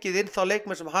ekki fengið inn þá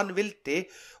leikmenn sem hann vildi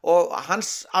og hans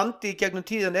andi í gegnum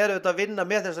tíðan auðvitað að vinna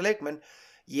með þessa leikmenn.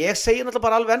 Ég segi náttúrulega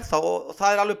bara alveg ennþá og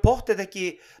það alveg pottið ekki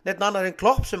neitt annar en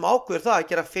Klopp sem ákveður það að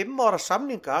gera 5 ára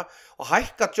samninga og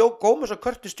hækka Joe Gomez og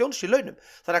Curtis Jones í launum.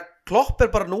 Þannig að Klopp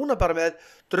bara núna bara með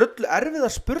drullu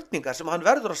erfiðar spurningar sem hann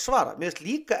verður að svara. Mér finnst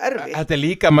líka erfið. Þetta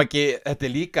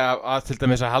er líka að til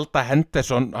dæmis að halda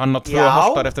Henderson, hann á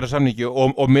 2,5 ára eftir að samningi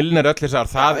og Milner öll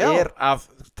þessar, það að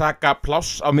taka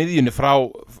pláss á miðjunni frá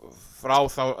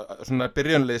þá svona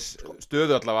byrjunleis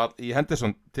stöðu allavega í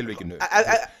Henderson tilvíkinu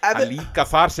að líka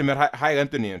þar sem hæg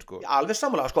endurnýjun sko. Alveg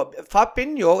sammála,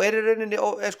 Fabinho í rauninni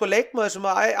leikmaður sem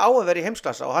á að vera í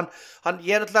heimsklassa og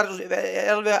ég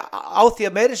alveg á því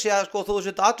að meiri sé að þú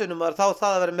sett atvinnum þá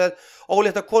það að vera með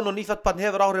ólétta konu og nýfætt barn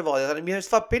hefur áhrif á því, þannig mér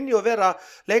finnst Fabinho að vera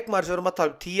leikmaður sem við erum að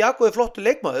tala Thiago flottur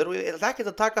leikmaður og ég ætla ekki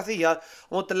að taka því að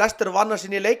móti Leicester vann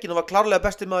sinni í leikinu og var klárlega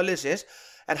besti maður liðsins.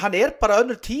 En hann bara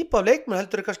önnur típa af leikmenn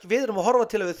heldur kannski við erum að horfa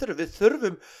til að við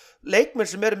þurfum leikmenn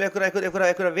sem eru með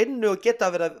einhverja vinnu og geta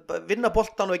að vera að vinna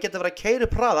boltan og geta að vera að keyra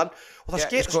upp hraðan og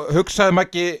það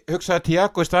hugsaði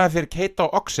Thiago í staðan fyrir Keita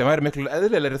og Ox sem væri miklu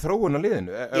eðlilegri þróun á liðinu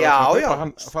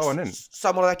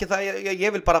sammálaði ekki það,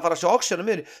 ég vil bara fara að sjá Oxinu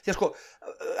miðunni því að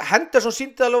Henderson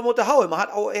sýndi alveg á móti HM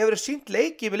og hefur sýnt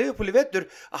leiki með Liverpool í vetur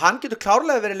að hann getur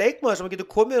klárlega verið leikmaður sem getur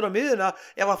komið á miðuna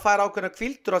ef hann fær ákveðna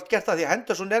hvíldur og allt gert það því að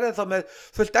Henderson ennþá með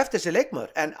fullt eftir sig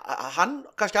leikmaður en hann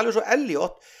kannski alveg svo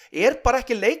Elliot bara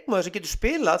ekki leikmaður sem getur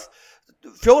spilað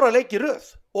 4 leiki í röð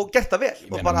og gert það vel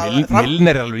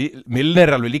Milner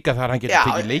er alveg líka þar hann getur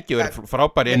tekið leiki og er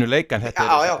frábær í einu leik en þetta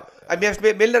en mér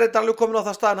finnst Milner alveg komin á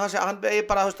það stað hann er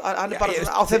bara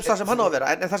á þeim stað sem hann á að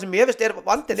vera en það sem ég finnst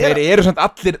vandinn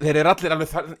þeir eru allir alveg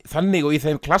þannig og í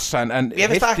þeim klassa en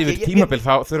heilt yfir tímabil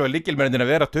þá þurfa lykilmennirnir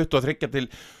að vera 23 til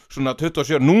svona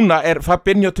 27, núna er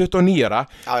Fabinho 29 ára,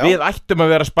 við ættum að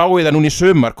vera að spá í það núna í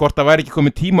sumar, hvort það væri ekki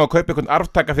komið tíma að kaupa einhvern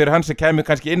arftaka fyrir hann sem kemur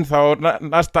kannski inn þá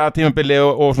næsta tímabili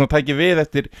og svona tæki við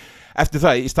eftir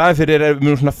það, í staði fyrir erum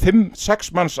við svona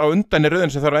 5-6 manns á undan í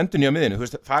röðin sem þarf að endurnýja á miðinu,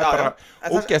 það bara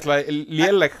ógeðslega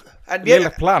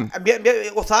lélegt plan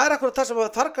og það akkurat það sem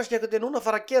þarf kannski einhvern veginn núna að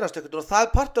fara að gerast og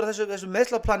það partur af þessu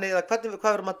meðslaplani eða hvað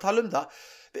við erum að tala það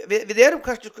við erum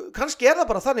kannski er það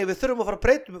bara þannig við þurfum að fara að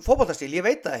breyta fótboltastíl, ég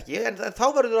veit það ekki en þá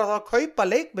verður að kaupa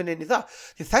leikmenn inn í það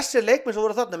því þessir leikmenn sem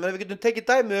voru þarna, menn við getum tekið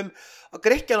dæmi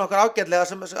Grikkjan okkar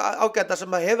ágæta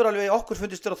sem hefur alveg okkur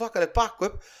fundist þér að þokkalegt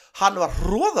backup, hann var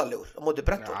hroðalegur á móti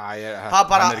Brentford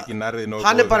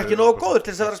hann er bara ekki nógu góður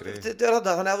til þess að vera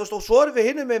þannig að og svo erum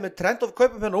við hinum með Trent of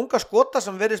kaupum hérna unga skota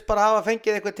sem verðist bara hafa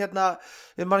fengið eitthvað hérna,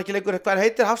 við mann ekki lengur hvað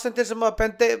heitir hafsendin sem að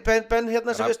Ben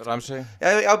hérna Ramsey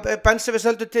Ben sem við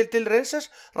seldum til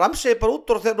Rangers Ramsey bara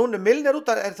út og þegar núna Milner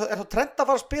út er þá Trent að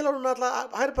fara að spila núna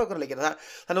alltaf hægri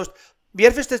þannig að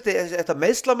mér finnst þetta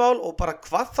meiðslamál og bara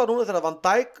hvað þá núna þegar Van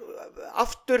Dijk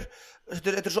aftur,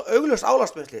 þetta er svo augljós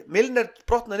álagsmeiðsli Milner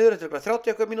brotnaði niður eftir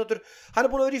 30 mínútur, hann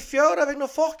er búin að vera í 4 vegna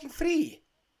fucking frí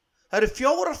það eru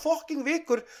 4 fucking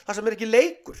vikur þar sem er ekki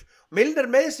leikur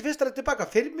Milner meiðist í fyrsta leik tilbaka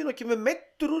 5 mínútur kemur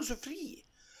meiddur úr þessu frí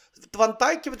Van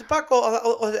Dijk kemur tilbaka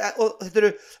og þetta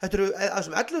eru að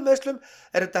þessum 11 meiðslum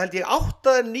er þetta held ég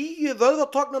 8-9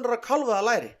 vöðvatognanar að kalfa að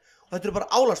læri og þetta eru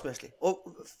bara álagsmeiðsli og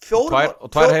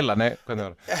 2 heila, nei, hvernig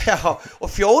var það? Já, og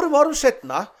 4 árum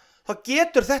setna þá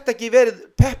getur þetta ekki verið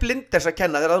Pep Linders að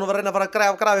kenna þegar það nú var að reyna að fara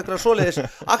að grafa ykkur svoleiðis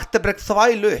aktebrekt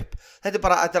þvælu upp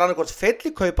þetta er annarkvæmt fell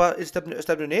í kaupa í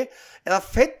stefnunni eða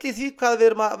fell í því hvað við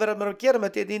erum að vera að gera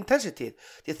með þetta í intensity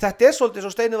því þetta er svolítið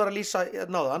svo Steini var að lýsa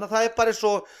náða þannig að það er bara eins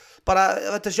og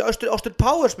þetta sé Austin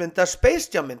Powers mynd eða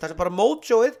Space Jam mynd það sem bara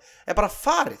mojoið er bara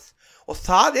farið og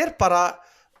það er bara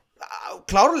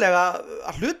klárlega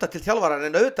að hluta til þjálfaran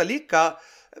en auðvitað líka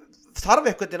þarf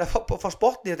einhvern veginn að fá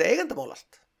spotni í þetta eigendamál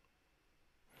allt.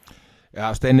 Já,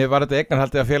 Steini, var þetta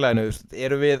eignarhaldið af félaginu?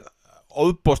 Eru við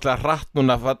óðbóðslega hratt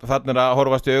núna fannir að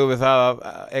horfast í augu við það að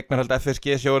eignarhald FSG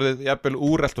sé orðið jafnvel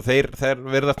úrelt og þeir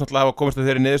virðast náttúrulega hafa komist að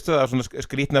þeirri niðurstöðu að svona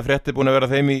skrýtna fréttir búin að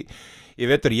vera þeim í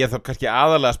vetur. Ég þá kannski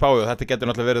aðalega spáði og þetta getur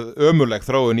náttúrulega verið ömurleg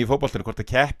þróun í fótboltinu hvort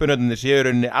að keppinautarnir séu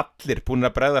rauninni allir búin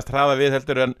að bregðast hraða við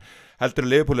heldur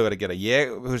Liverpool verið að gera.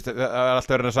 Það er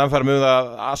alltaf verið að samfæra með að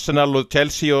Arsenal og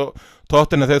Chelsea og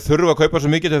Tottenham þau þurfa að kaupa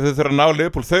svo mikið þegar þau þurfa að ná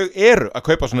Liverpool. Þau eru að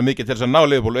kaupa svona mikið til þess að ná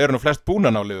Liverpool og eru nú flest búin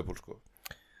að ná Liverpool sko.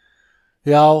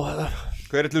 Já.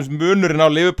 Hver er til dæmis munurinn á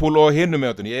Liverpool og hinum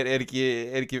með áttunni? Er ekki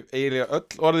eiginlega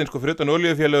öll orðin sko fyrir utan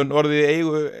olíufélögin orðið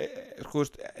eigu sko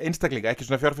einstaklinga, ekki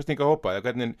svona fjárfestingahópa eða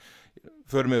hvernig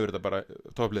förum yfir þetta bara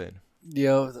toppliðin?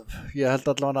 Já, ég held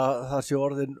allavega að það sé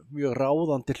orðin mjög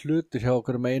ráðandi hlutur hjá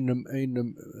okkur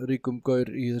einum ríkum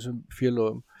gaur í þessum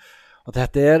félögum og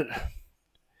þetta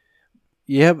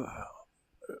ég hef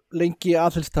lengi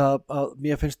aðfylgst að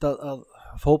mér finnst að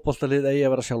fótboltalið eigi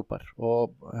að vera sjálfbær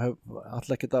og hef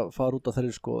alltaf ekki að fara út á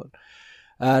þeirri skoðun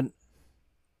en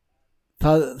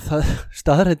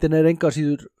staðreyndin er enga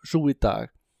síður svo í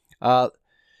dag að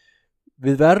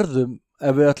við verðum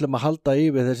ef við ætlum að halda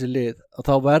yfir þessi lið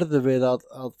þá verðum við að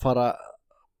fara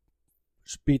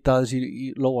spýta aðeins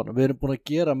í lóanum. Við erum búin að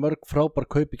gera mörg frábær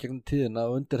kaupi gegnum tíðina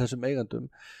undir þessum eigandum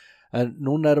en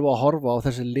núna erum við að horfa á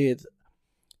þessi lið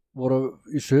voru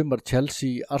í sumar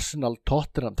Chelsea, Arsenal,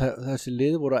 Tottenham þessi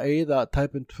lið voru að eyða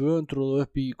tæpum 200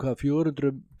 upp í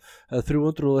 400 eða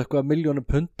 300 og eitthvað milljónum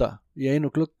punda í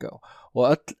einu glugga og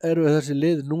öll eru þessi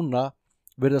lið núna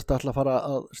virðast alltaf að fara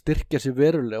að styrkja sér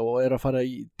verulega og er að fara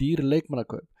í dýri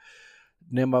leikmannakaup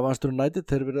nema Manchester United,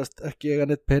 þeir virðast ekki eiga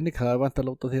neitt pening, það er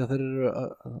vantarlega út af því að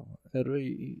þeir eru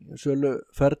í sölu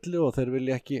ferli og þeir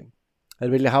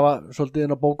vilja hafa svolítið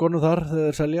inn á bókunum þar þegar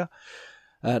þeir selja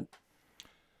en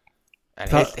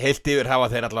heilt yfir hafa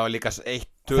þeir allavega líka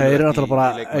þeir eru allavega bara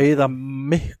að eyða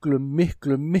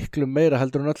miklu meira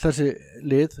heldur en öll þessi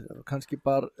lið, kannski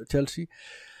bara Chelsea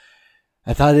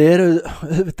en það eru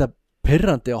auðvitað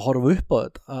pirrandi að horfa upp á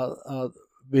þetta að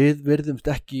við virðumst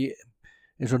ekki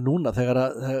eins og núna þegar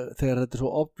þetta er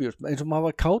svo obvious, eins og maður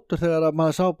var kátur þegar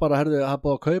maður sá bara, það er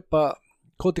búið að kaupa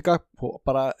Cody Gakpo,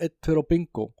 bara 1-2 á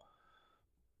bingo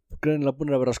greinilega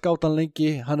búin að vera skátan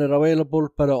lengi, hann er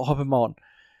available, bara hoppum á hann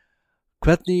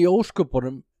hvernig í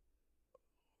ósköpunum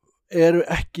eru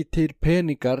ekki til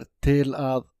peningar til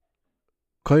að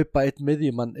kaupa einn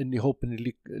miðjumann inn í hópinni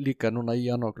líka núna í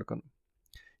janúarglugganum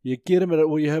ég gerir mér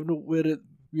og ég hef nú verið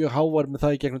mjög hávær með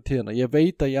það í gegnum tíðina ég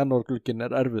veit að janúarglugginn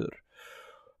er erfiður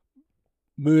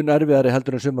mun erfiðari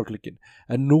heldur en sumarglugginn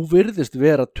en nú virðist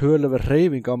vera töluverð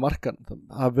hreyfing á markanum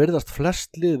það virðast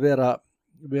flest lið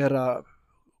vera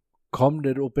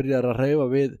komnir og byrjar að hreyfa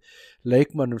við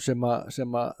leikmannum sem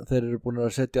að þeir eru búin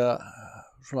að setja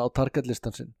svona á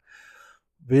targetlistan sinn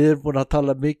við erum búin að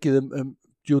tala mikið um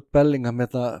Jude Bellingham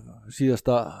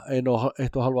síðasta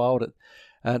 1,5 árið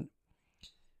en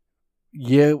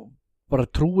ég bara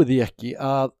trúi því ekki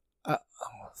að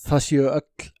það séu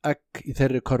öll egg í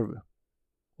þeirri körfu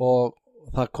og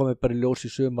það komi bara í ljós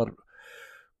í sumar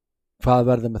hvað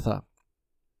verður með það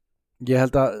ég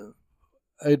held að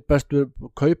einn bestu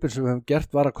kaupin sem við höfum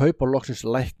gert var að kaupa loksins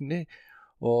Lækni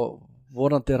og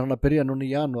vonandi hann að byrja núna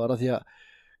í janúar því að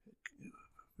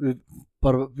við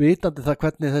bara vitandi það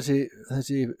hvernig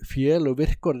þessi félög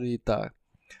virkorði í dag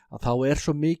að þá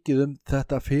svo mikið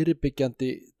þetta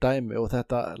fyrirbyggjandi dæmi og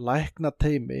þetta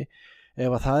læknateymi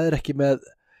ef að það ekki með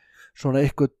svona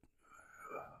eitthvað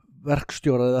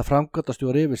verkstjóra eða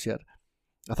framkvæmdastjóra yfir sér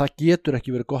að það getur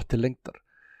ekki verið gott til lengdar.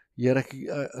 Ég ekki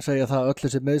að segja það að öll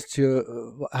þessi meiðsl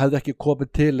hefði ekki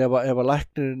komið til ef að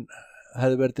læknirinn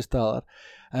hefði verið til staðar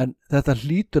en þetta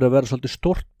hlýtur að vera svolítið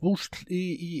stórt púsl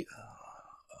í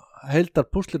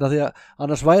heildarpúslina því að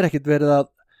annars væri ekkit verið að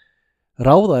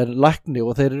ráða lækni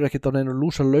og þeir ekkit á neinu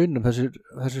lúsa launum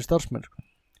þessir starfsmenn.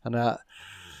 Þannig að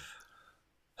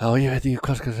já, ég veit ekki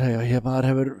hvað skal segja.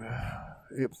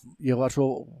 Ég var svo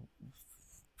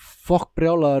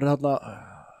fokkbrjálaður þarna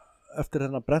eftir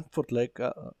þennan Brentford leik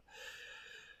að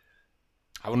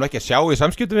það var nú ekki að sjá í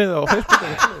samskiptum við á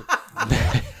Facebook.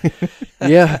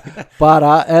 Ég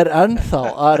bara ennþá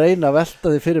að reyna að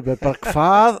velta því fyrir mér bara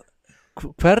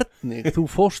hvernig þú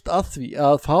fórst að því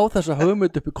að fá þessa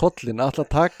hugmynd upp í kollin að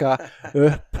taka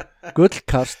upp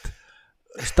gullkast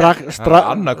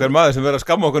Anna, hver maður sem verður að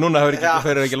skamma okkur núna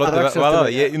hefur ekki látið vaða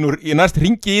ég næst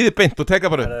ringi í þið beint og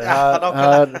teka bara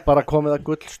það bara komið að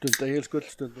gullstund Egils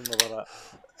gullstund núna bara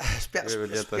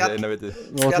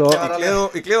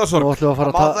í gleðasorg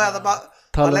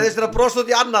það leiðist þér að brosa út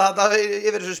í annað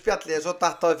yfir þessu spjalli en svo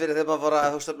datt á því fyrir þegar maður fór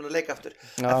að hugsa um að leika aftur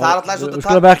en það alltaf eins og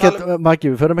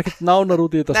við förum ekkert nánar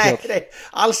út í þetta spjall nei,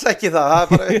 alls ekki það er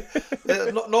bara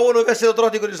nógunum vessið og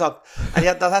drottningur í samt en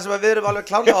hérna það sem við erum alveg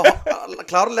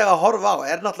klárlega að horfa á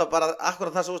náttúrulega bara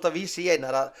akkurat það sem þú veist að vísi í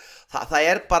einu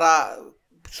það bara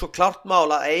svo klárt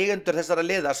mál að eigendur þessara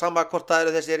liða sama hvort það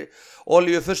eru þessir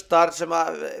olíufurstar sem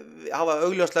hafa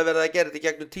augljóslega verið að gera þetta í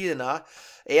gegnum tíðina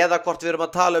eða hvort við erum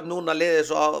að tala núna liðið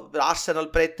svo að Arsenal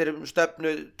breytir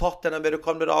stefnu Tottenham eru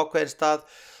komnir á ákveðin stað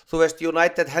þú veist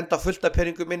United henda fullt af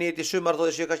peningum inn í þetta í sumar þó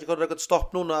þessu kannski komnir eitthvað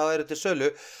stopp núna og eru til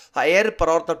sölu það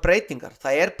bara orðnar breytingar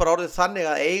það bara orðið þannig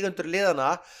að eigendur liðana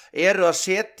eru að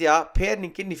setja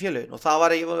pening inn í félögin og það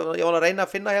var ég var að reyna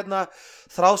að finna hérna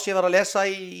þráð sem ég var að lesa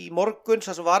í morgun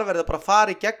sem var verið að bara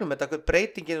fara í gegnum þetta hver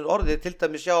breytingin orðið til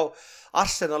dæmis sjá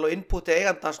Arsenal og inputi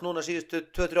eigandans núna síðustu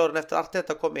 2-3 árin eftir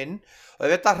Arteta kom inn og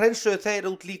ég veit að hreinsuðu þeir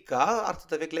út líka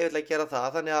Arteta fikk leiðilega að gera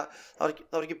það þannig að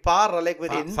það var ekki bara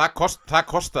leikmenn inn það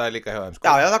kostaði líka hjá þeim sko.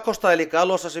 Já, það kostaði líka að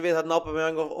losa sig við þarna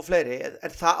Aubameyang og fleiri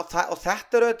en og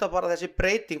þetta auðvitað bara þessi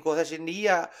breyting og þessi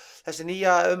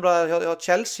nýja umræða hjá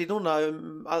Chelsea núna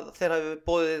að þeir hafi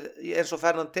boðið eins og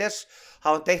Fernandes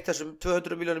hafa deitt þessum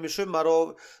 200 miljónum í sumar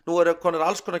og nú konur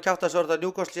alls konar kjaftasvörð að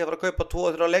Newcastle að fara að kaupa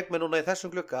 2-3 leikmenn núna í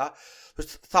þessum glugga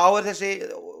þá þessi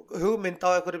hugmynd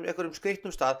á einhverjum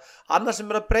skrýtnum stað annað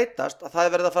sem að breytast að það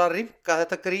verið að fara að rýmka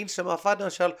þetta grín sem að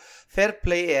financial fair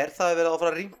play það verið að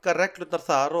fara að rýmka reglurnar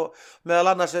þar og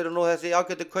meðal annars eru nú þessi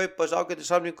ágæti kaupa þessi ágæti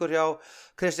samningur hjá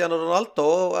Cristiano Ronaldo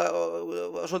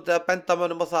og svolítið að benda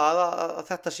mönnum á það að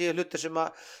þetta séu hlutir sem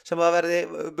að verði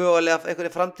mögulega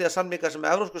einhverjum framtíða samningar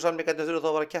sem evrópsku samningarnir þurfa þá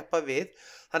að fara að keppa við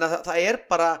þannig að það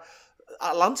bara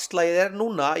landslægið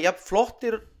núna jafn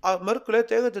flottir að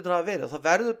mörguleiti auðvitað að vera og það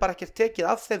verður bara ekki tekið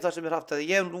af þeim það sem haft að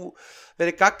ég hef nú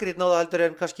verið gagnrýnn á það heldur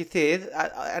en kannski þið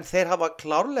en þeir hafa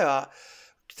klárlega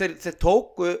þeir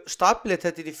tóku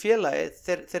stabilitetin í félagið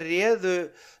þeir réðu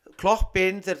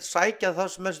kloppinn, þeir sækja það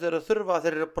sem menn sem þeir eru að þurfa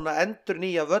þeir eru búin að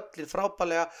endurnýja völlin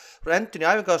frábælega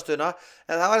endurnýja æfingastöðuna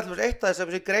en það var eitthvað eitt af þess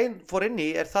að þessi grein fór inn í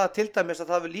það til dæmis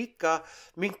að það vil líka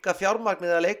minnka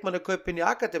fjármagnið að leikmannukaupin í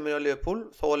akademíu á Liverpool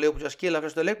þó að Liverpool sé að skila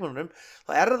flestu leikmannunum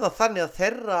þá það þannig að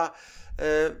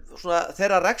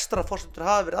þeirra rekstra fórsendur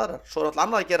hafa verið aðrar svo náttúrulega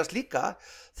annað að gerast líka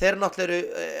þeir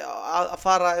náttúrulega að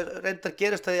fara reyndar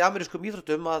gerist það í amerískum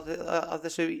íþróttum að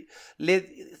þessu lið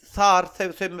þar þau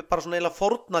bara svona eiginlega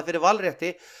fórnað fyrir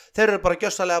valrétti þeir eru bara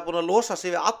gjössalega búin að losa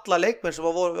sig við alla leikmenn sem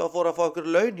voru að fá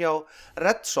einhver laun hjá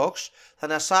Red Sox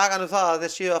þannig að sagan það að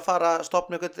þeir séu að fara að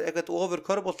stofna eitthvað ofur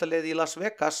körfuboltalið í Las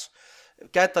Vegas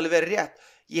gæti alveg verið rétt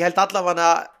ég held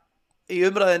allavega í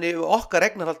umræðinni okkar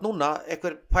eignarhald núna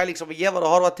einhver pæling sem ég var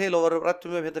að horfa til og var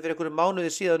rættum hérna fyrir einhverjum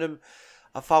mánuði síðan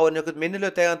að fá einhvern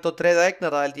minnihlutaeiganda og dreiða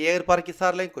eignarhald ég bara ekki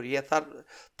þar lengur ég þar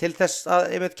til þess að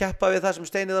einmitt keppa við það sem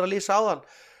Steini var að lýsa áðan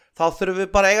þá þurfum við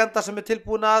bara eiganda sem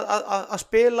tilbúin að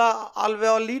spila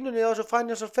alveg á línunni á þessu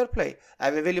financial fair play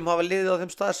ef við viljum hafa liðið á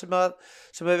þeim stað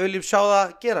sem við viljum sjá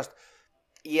það gerast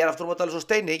ég aftur að tala svo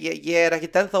Steini ég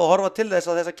ekki ennþá að horfa til þess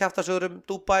að þessar kjaftasögur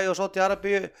Dubai og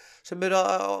Saudi-Arabíu sem eru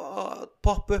að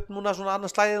poppa upp núna svona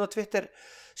annars slæðin á Twitter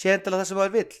sé endilega það sem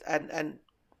maður vill en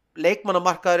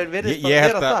leikmannamarkaðurinn virðist bara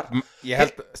vera þar ég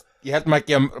held Ég held maður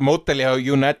ekki að móteli á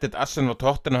United, Arsenal og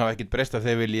Tottenham hafa ekkert breyst að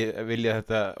þeir vilja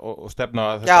þetta og stefna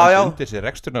að þetta undir sér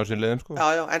reksturna á sín liðum sko. Já,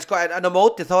 en á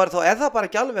móti þá er það bara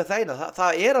ekki alveg það eina,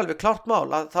 það er alveg klárt mál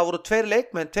að það voru 2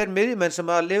 leikmenn, 2 miðjumenn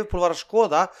sem að Liverpool var að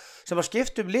skoða sem að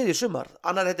skipta lið í sumar,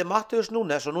 annar heiti Matheus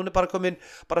Nunes og núna er bara komin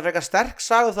bara frekar sterk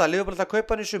saga það, Liverpool ætla að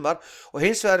kaupa hann í sumar og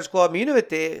hins vegar sko að mínu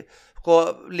viti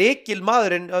lykil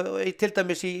maðurinn til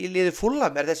dæmis í liði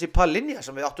Fulham er þessi Palhinha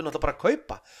sem við áttum náttúrulega bara að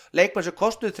kaupa leikmenn sem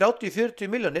kostuðu 30-40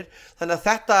 milljónir þannig að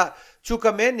þetta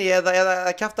Tchouameni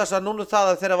eða kjaftas að núna það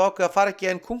að þeirra ákveða að fara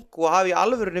ekki en kungu og hafi í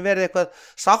alvörunni verið eitthvað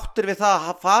sáttur við það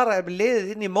að fara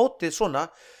liðið inn í mótið svona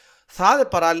það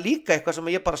er bara líka eitthvað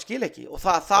sem ég bara skil ekki og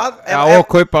og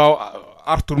kaupa á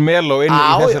Artur Melo inn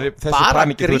í þessi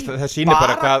paníki það sýnir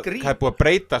bara hvað er búið að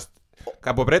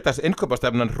breytast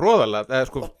innkaupastefnan hróðalega eða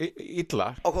sko illa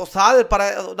og það er bara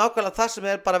nákvæmlega það sem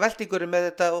er bara veltingurinn með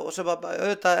þetta sem að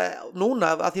auðvitað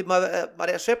núna að því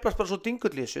maður er sveiflast bara svo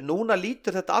dingullísu núna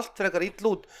lítur þetta allt fyrir eitthvað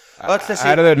ill út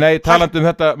Nei, talandi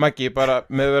þetta Maggi, bara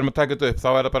með við verum að taka þetta upp þá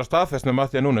er það bara staðfest með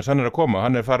Matthías Núnes, hann er að koma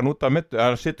hann er farin út af middur,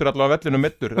 hann sittur allavega á vellinu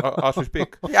middur as we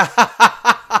speak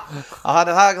það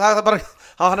er bara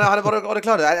hann er bara orðið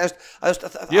klárið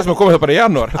ég sem að koma það bara í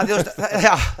janúar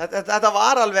þetta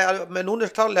var alveg með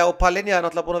Núnes klárlega og Palhinha er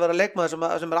náttúrulega búin að vera leikmaður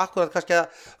sem er akkurat kannski að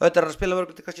auðvitað er að spila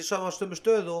mörgum kannski sömu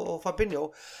stöðu og Fabinho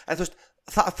en þú veist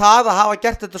það að hafa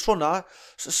gert þetta svona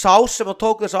sá sem að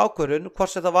tók þessu ákvörðun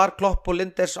hvort þetta var Klopp og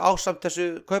Linders ásamt þessu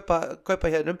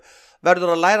kaupa hérnum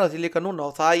verður að læra því líka núna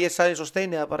og það ég sagði eins og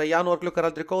Steini að bara janúar glukkar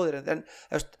aldrei góðir en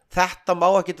þetta má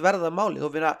ekkit verða málið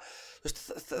og finna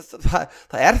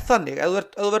það er þannig ef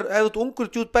þú ert ungur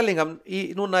Jude Bellingham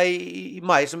núna í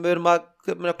mæ sem við erum að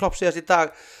Klopp síðast í dag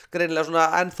greinilega svona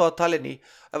ennþá að tala inn í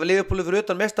ef Liverpool fyrir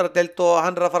utan meistaradeild og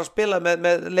hann er að fara að spila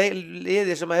með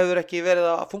liði sem hefur ekki verið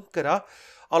að fungera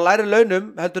á læri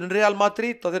launum heldur en Real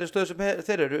Madrid og þeirri stöðu sem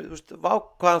þeir eru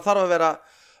hvað hann þarf að vera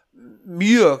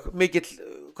mjög mikill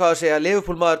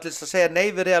Liverpool maður til þess að segja nei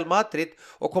við Real Madrid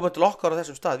og koma til okkar á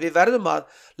þessum stað við verðum að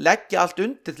leggja allt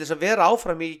undir til þess að vera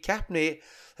áfram í keppni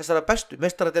þessara bestu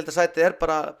meistaradeildarsætið er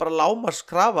bara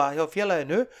lágmarkskrafa hjá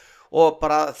félaginu og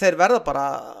bara þeir verða bara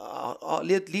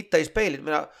að líta í speilin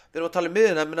við erum að tala um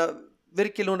miðuna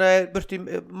Virgil núna er burt í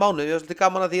mánuð ég er svolítið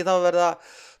gaman að því þá verða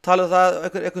að tala um það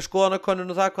eitthvað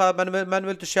skoðanakönnun og það hvað menn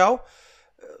vildu sjá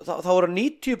þá voru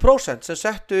 90% sem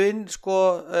settu inn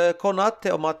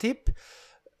Konate og Matip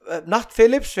Nat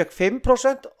Phillips fekk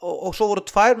 5% og svo voru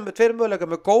tveir möguleikar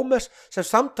með Gómez sem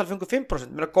samtal fengu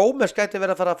 5% Gómez gæti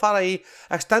verið að fara í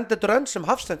extended run sem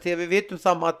hafsend því að við vitum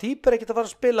það að Matip er ekkert að fara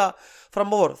að spila fram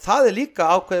á vor það er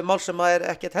líka ákveðið mál sem er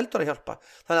ekkert heldur að hjálpa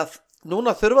þannig að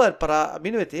núna þurfa þeir bara að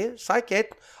mínu viti sækja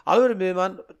einn alveg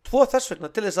miðjumann 2 þess vegna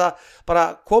til þess að bara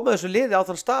koma þessu liði á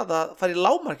þann stað að fara í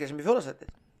lágmarki sem í 4. sæti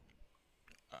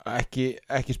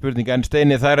Ekki spurning, en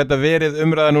Steini það er þetta verið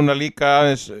umræða núna líka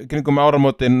aðeins kringum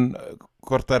áramótin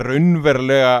hvort að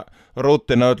raunverulega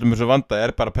rótin á öllum þessu vanda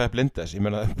er bara Pep Linders ég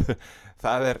meina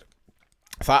það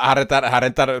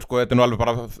reyndar sko þetta er nú alveg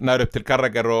bara nær upp til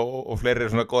Carragher og fleiri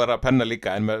svona góðar að penna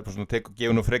líka en með svona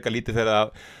gefur nú freka lítið fyrir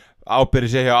að ábyrði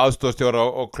sig hjá aðstoðstjóra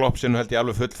og Klopp sinn held ég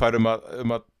alveg fullfær um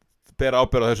að bera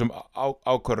ábyrgð á þessum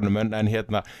ákvörðunum en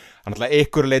hérna hann alltaf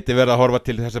ykkur leiti verið að horfa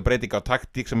til þessa breytinga á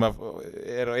taktík sem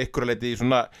er á ykkur leiti í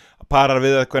svona parar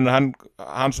við að hvernig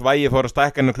hans vægi fór að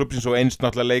stækka inn á klubsins og eins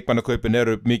náttúrulega leikmannakaupin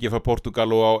eru mikið frá Portugal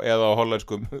eða á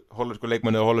hollensku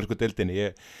leikmanni og hollensku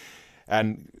deildinni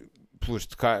en þú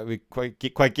veist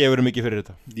hvað gefur mikið fyrir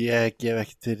þetta? Ég gef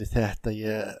ekkert fyrir þetta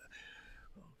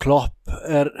Klopp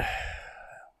er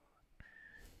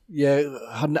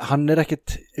hann er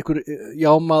ekkit ykkur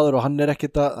jámaður og hann er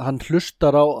ekkit hann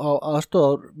hlustar á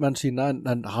aðstoðar menn sína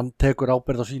en hann tekur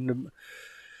ábyrgð á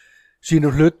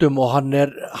sínum hlutum og hann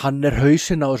er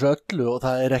hausinn á þessu öllu og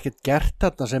það er ekkit gert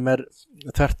þarna sem er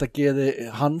þvert að geði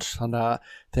hans þannig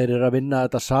að þeir eru að vinna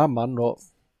þetta saman og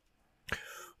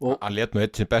hann lét nú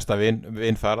eitt sem besta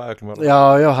vin fara já,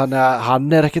 hann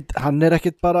er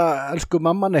ekkit bara elsku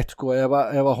mamma neitt sko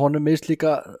ef honum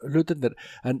mislíka hlutirnir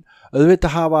en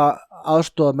auðvitað hafa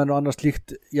aðstoðamenn og annars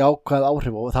slíkt jákvæð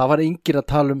áhrif og það var enginn að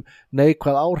tala um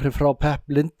neikvæð áhrif frá Pep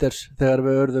Linders þegar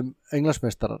við urðum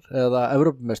englandsmeistarar eða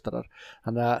Evrópumeistarar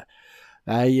þannig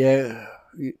að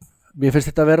mér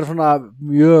finnst þetta að vera svona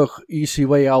mjög easy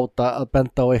way out að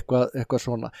benda á eitthvað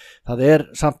svona það er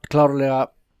samt klárlega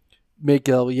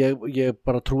mikið og ég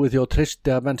bara trúi því og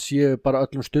tristi að menn séu bara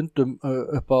öllum stundum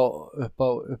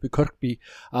upp í Kirkby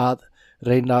að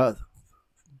reyna að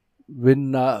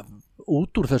vinna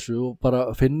út úr þessu og bara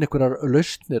finna einhverjar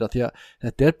lausnir að því að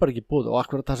þetta er bara ekki búið og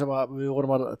akkurat það sem við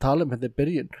vorum að tala um hérna í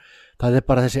byrjun það er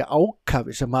bara þessi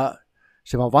ákafi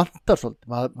sem að vantar svolítið,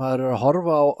 maður að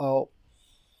horfa á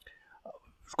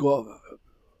sko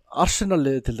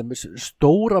Arsenal-liðið til dæmis,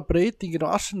 stóra breytingin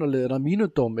á Arsenal-liðin að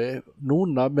mínum dómi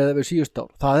núna með við síðust ár,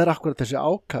 það akkurat þessi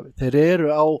ákafi,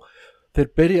 þeir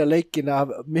byrja leikina af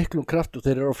miklum kraft og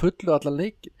þeir eru á fullu allan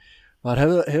leikin,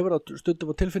 maður hefur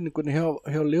stundum á tilfinningunni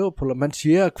hjá Liverpool að menn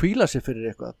sé að hvíla sig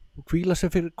fyrir eitthvað, hvíla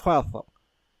sig fyrir hvað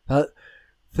þá,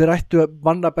 þeir ættu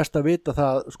manna best að vita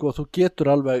það, sko, þú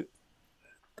getur alveg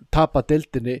tapa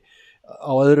deildinni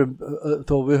á öðrum,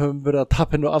 þó við höfum verið að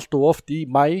tapa hennu allt og oft í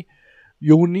maí,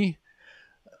 júní,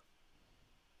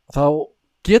 þá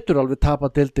getur alveg tapa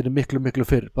deildinni miklu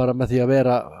fyrr, bara með því að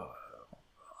vera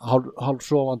hálf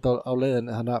sofandi á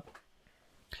leiðinni, þannig að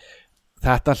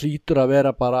þetta hlýtur að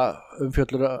vera bara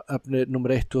umfjöllunarefni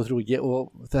nummer 1, 2 og 3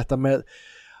 og þetta með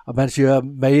að menn séu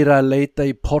meira að leita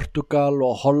í Portugal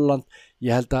og Holland,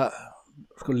 ég held að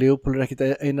sko Liverpool ekkit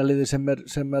eina liði sem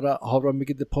að horfa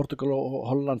mikið til Portugal og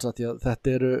Hollands að því að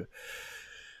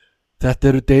þetta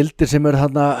eru deildir sem eru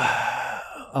þarna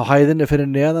á hæðinni fyrir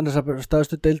neðan þessar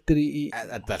staðstu deildir í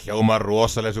Þetta hljómar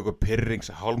rosalega svo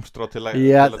pyrrings hálmstrá til að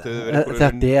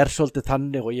þetta svolítið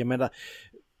þannig og ég meina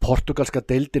portugalska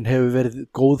deildin hefur verið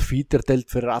góð fítardeild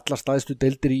fyrir alla staðstu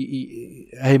deildir í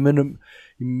heiminum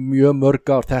í mjög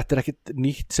mörg ár, þetta ekkit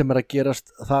nýtt sem að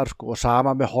gerast þar sko og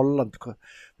sama með Holland sko.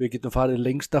 Við getum farið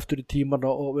lengst aftur í tíman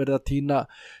og verið að týna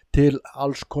til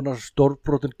alls konar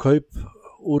stórbrotin kaup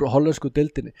úr hollensku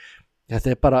deildinni.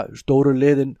 Þetta bara stóru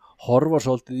liðin horfa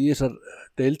svolítið í þessar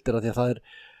deildir að því að það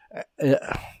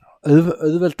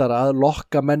auðveldara að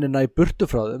lokka mennina í burtu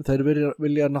frá þeim, þeir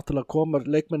vilja náttúrulega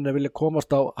leikmennina vilja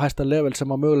komast á hæsta level sem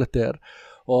að mögulegt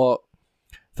og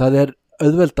það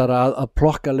auðveldara að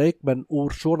plokka leikmenn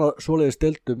úr svoleiðis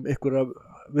deildum einhverja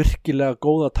virkilega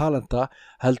góða talenta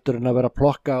heldur en að vera að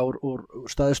plokka úr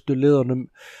staðstu liðunum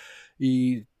í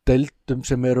deildum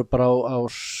sem eru bara á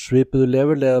svipuðu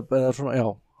leveli eða svona, já,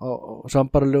 á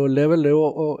sambarlegu leveli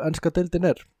og enska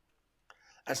deildin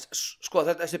En sko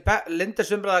þessi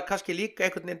Linders-umræða kannski líka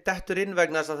einhvern veginn dettur inn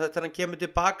vegna þess að þegar hann kemur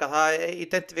tilbaka það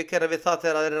identifikera við það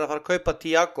þegar þeir eru að fara að kaupa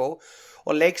Thiago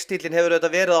og leikstílinn hefur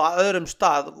auðvitað verið á öðrum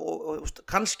stað og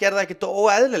kannski það ekkert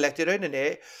óeðlilegt í rauninni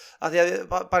að því að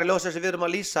bara í ljósi þess að við erum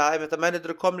að lýsa að mennir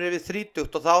eru komin yfir 30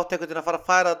 og þá átt einhvern veginn að fara að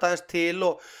færa þetta aðeins til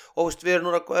og við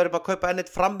erum að kaupa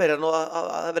ennett frammeirjan og að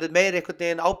það verið meiri einhvern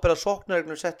veginn ábyrgð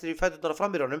sóknarreglum settir í fæturnar á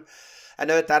frammeirjanum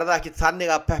en auðvitað það ekki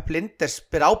þannig að Pep Linders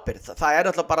ber ábyrgð, það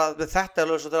alltaf bara þetta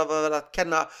alveg svo þegar að vera að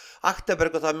kenna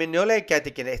Akterberg og það minnilega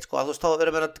gæti ekki neitt sko, að þú veist þá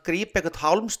verður að grípa einhvern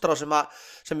hálmstrá sem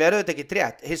auðvitað ekki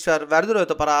rétt, hins vegar verður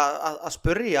auðvitað bara að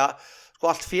spurja sko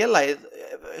allt félagið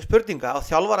spurninga og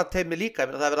þjálfarateimi líka,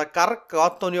 það verður að garga á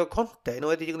Antonio Conte,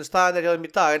 nú veit ég ekki hvernig staðin hjá þeim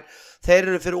í dag en þeir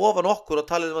eru fyrir ofan okkur og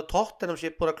talið að Tottenham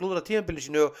sé búin að klúðra tímabilinu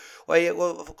sínu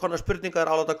og konar spurningar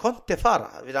að láta Conte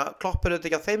fara, Klopp auðvitað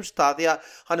ekki á þeim stað því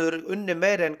að hann hefur unni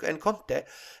meira en Conte,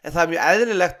 en það mjög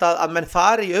eðlilegt að menn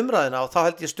fari í umræðina og þá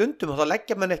held ég stundum og þá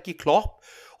leggja menn ekki í Klopp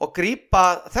og grípa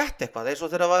þetta eitthvað eins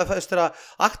og þegar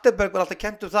Akterberg var alltaf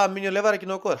kennt það að Mignolet var ekki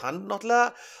nógu góður, hann náttúrulega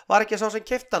var ekki sá sem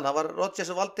keypti hann, það var Rodgers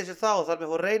sem valdi sér það og þar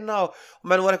með fór reyna og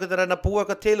menn voru eitthvað að reyna að búa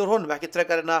eitthvað til úr honum, ekki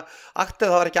frekar en að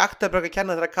það var ekki Akterberg að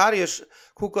kenna þegar Karius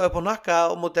kúkaði upp á nakka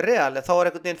á móti Real, en þá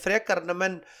var einhvern veginn frekar en að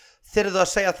menn þyrftu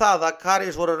að segja það að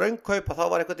Karius voru raunkaupa, þá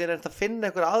var einhvern veginn að finna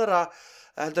einhverja aðra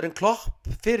heldur en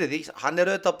Klopp fyrir því, hann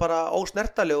auðvitað bara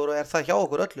ósnertalegur og það hjá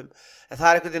okkur öllum en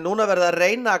það einhvern veginn núna verið að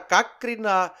reyna að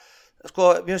gaggrýna sko,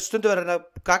 mér stundu verið að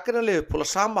gaggrýna Liverpool á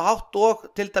sama hátt og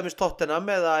til dæmis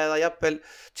Tottenham eða jafnvel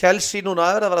Chelsea núna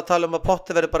að vera að tala að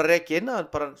Potter verið bara rekið inn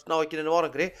hann bara ná ekki inn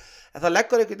árangri en það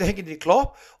leggur einhvern veginn í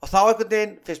Klopp og þá einhvern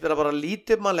veginn finnst mér að bara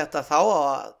lítið mannlegt að þá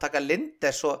að taka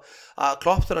Linders og að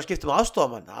Klopp þurfa að skipta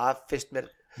aðstofamann, það finnst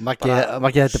mér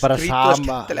þetta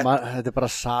bara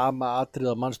sama atrið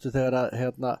og manstu þegar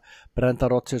að Brenda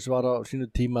Rodgers var á sínu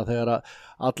tíma þegar að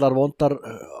allar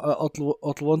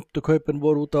vondu kaupin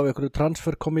voru út af einhverju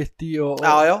transfer committee og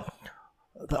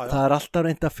það alltaf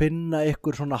reynd að finna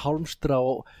einhver svona hálmstra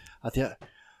og að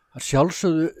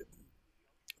sjálfsögðu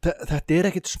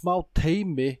þetta ekkit smá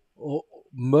teimi og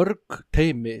mörg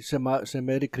teimi sem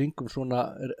í kringum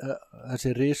svona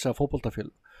þessi risa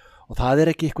fótboltafélag og það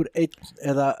ekki ykkur einn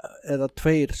eða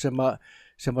tveir sem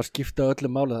að skipta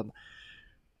öllum máli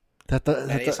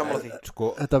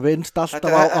þetta vinst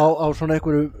alltaf á svona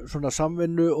einhverju svona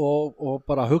samvinnu og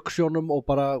bara hugsjónum og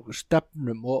bara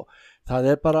stefnum og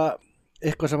það bara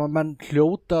eitthvað sem að menn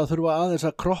hljóta að þurfa aðeins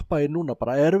að kroppa í núna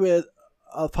bara við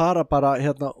að fara bara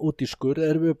út í skurð,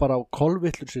 við bara á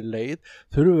kolvillur sér leið,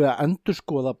 þurfum við að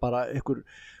endurskoða bara einhver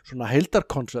svona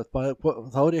heildarkoncept,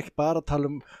 þá ég ekki bara að tala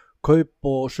um kaup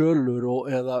og sölur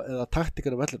eða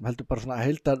taktikar af vellum, heldur bara svona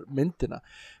heildar myndina,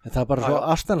 en það er bara svo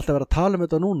astanlegt að vera að tala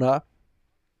þetta núna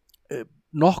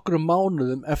nokkrum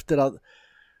mánuðum eftir að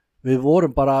við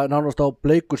vorum bara nánast á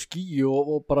bleiku skýju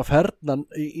og bara fernan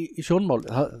í sjónmáli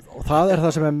og það er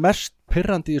það sem mest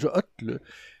pirrandi í þessu öllu,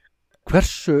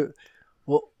 hversu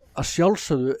og að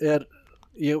sjálfsögðu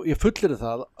ég fullir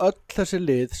það öll þessi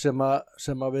lið sem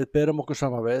að við berum okkur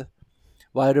saman við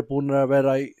væri búin að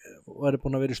vera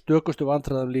í stökustu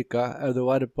vandræðum líka ef þau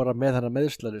væri bara með þennan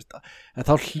meiðslalista, en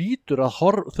þá hlýtur að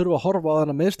þurfa að horfa á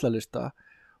þennan meiðslalista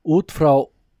út frá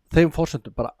þeim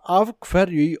forsendum, bara af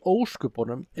hverju í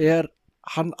óskupunum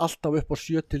hann alltaf upp á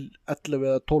 7 til 11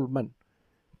 eða 12 menn.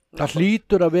 Það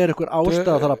hlýtur að vera einhver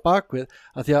ástæða þar að bakvið,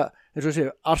 að því að, eins og ég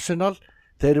segi, Arsenal,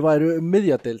 þeir væru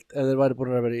miðjadeild eða þeir væru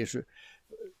búin að vera í þessu.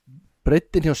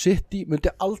 Breiddin hjá City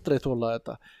myndi aldrei þola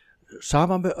þetta.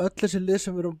 Saman með öll þessi lið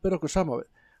sem við erum að byrja okkur saman við.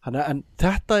 En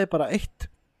þetta er bara eitt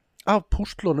af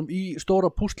púslunum í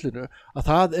stóra púslinu, að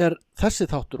það er þessi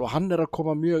þáttur og hann er að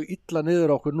koma mjög illa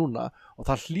niður á okkur núna og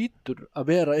það hlýtur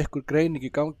að vera einhver greining í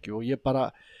gangi og ég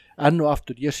bara enn og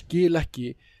aftur, ég skil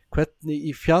ekki hvernig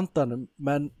í fjandanum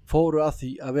menn fóru að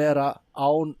því að vera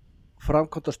án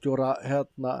framkvæmdastjóra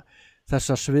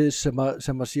þessa svið sem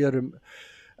að sér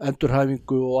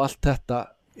endurhæfingu og allt þetta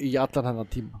í allan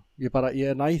hennan tíma.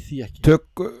 Ég næ því ekki.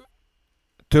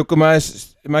 Tökum aðeins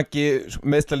Maggi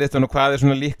meðslalistan og hvað er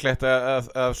svona líklegt að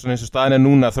svona eins og staðin er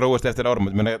núna þróast eftir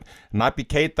áramót. Naby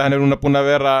Keita, hann er núna búin að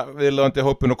vera viðlöðandi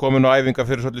hópin og komin á æfinga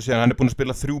fyrir svolítið síðan, hann er búin að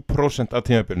spila 3% af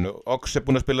tímabilinu, Ox er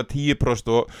búin að spila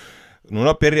 10% og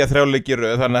núna byrja 3 leiki í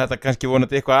röð, þannig að þetta kannski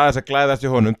vonandi eitthvað aðeins að glæðast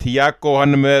í honum. Thiago,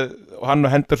 hann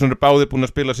og Henderson er báðir búin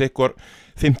að spila sig ykkur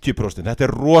 50%. Þetta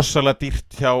er rosalega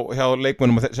dýrt hjá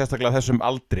leikmönnum og sérstaklega þessum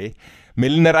aldri.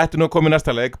 Milner ætti nú að koma í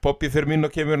næsta leik, Bobby Firmino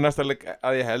kemur í næsta leik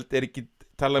að ég held, er ekki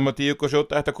talað um að Diogo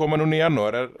Jota ætti að koma núna í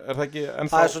janúar, er það ekki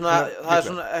ennþá? Það er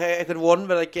svona einhver von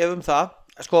verið að gefa það.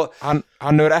 Sko, hann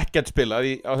hefur ekkert spilað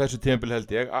á þessu tímabili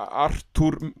held ég.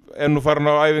 Arthur er nú farin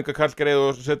á æfinga kallgreið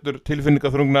og setur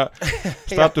tilfinningaþrungna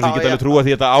status. Ég get alveg trúa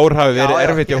því að þetta ár hafi verið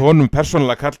erfitt hjá honum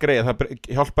persónulega kallgreið, það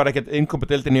hjálpar ekkert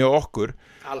innkompedeildinni hjá okkur.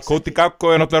 Cody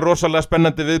Gakpo er náttúrulega rosalega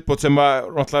spennandi viðbót sem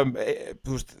að náttúrulega,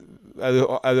 þú veist,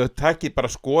 ef þú takir bara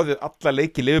skoðið alla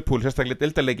leiki Liverpool, sérstaklega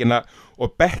deildarleikina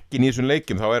og bekkin í þessum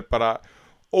leikjum, þá er bara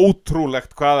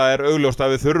ótrúlegt hvaða er augljóst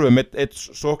að við þurfum eitt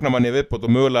sóknarmanni viðbót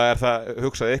og mögulega er það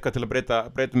hugsað eitthvað til að breyta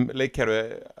leikkerfi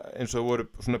eins og voru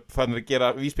svona fannir að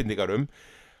gera vísbendingar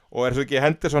og er svo ekki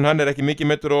Henderson, hann er ekki mikið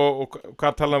meiddur og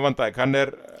hvað tala Van Dijk, hann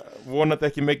er vonandi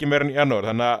ekki mikið meira en í janúar,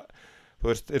 þannig að þú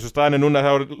veist, eins og staðin er núna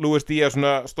þá er Luis Díaz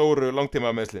svona stóru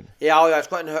langtíma meðslin. Já,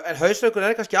 sko, en hausraukur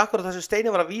er kannski akkurat það sem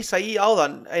Steini var að vísa í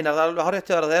áðan, Einar, það er alveg hárrétt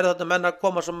hjá þér að það eru þarna menn að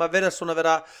koma sem að verðast svona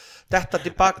vera detta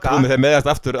tilbaka. Trúið þeir meðast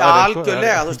aftur. Já,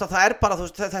 algjörlega, þú veist, það er bara, þú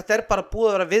veist, þetta er bara búið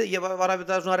að vera við, ég var að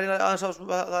reyna aðeins að,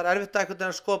 það er erfitt að einhvern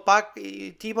veginn að skoða bak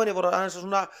í tíman, ég voru aðeins að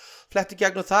svona fletti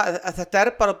gegnum það, en þetta er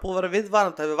bara búið að vera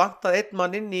viðvarandi, það hefur vantað einn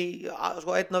mann inn í,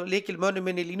 sko, einn af lykilmönnum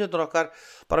inn í línundun okkar,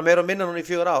 bara meira og minna núna í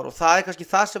 4 ár og það er kannski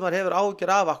það sem maður hefur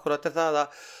áhyggjur af akkurat er það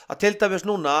að til dæmis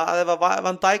núna að ef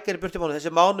Van Dijk er í burti mánuð,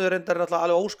 þessi mánuður reyndar er alltaf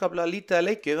alveg óskaplega lítið að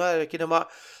leikjum, það er ekki nema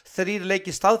 3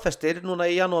 leiki staðfestir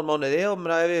núna í janúarmánuði og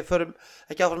ef við förum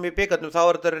ekki áfram í bikarnum þá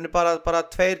er þetta reyni bara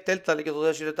 2 deildarleikir og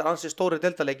þessi þetta er ansið stóri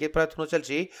deildarleikir Brighton og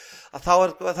Chelsea að þá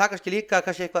er það kannski líka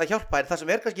eitthvað að hjálpa það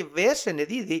sem er kannski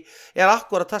vesennið í því er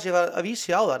akkurat það sem ég var að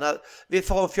vísi á þann að við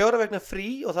fáum 4 vegna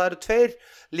frí og það eru 2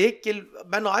 lykil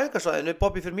menn á æfingarsvæðinu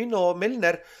Bobby Firmino og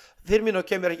Milner Firmino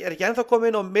er ekki ennþá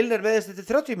komin og Milner meðist til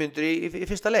 30 mínútur í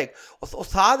fyrsta leik og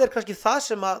það er kannski það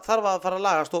sem að þarf að fara að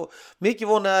lagast og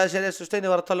mikið vona að þessi Steini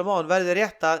var að tala um á hann verði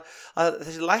rétt að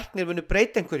þessi læknir muni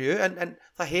breyta einhverju en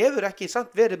það hefur ekki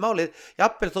samt verið málið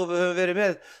jafnvel þó við höfum verið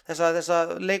með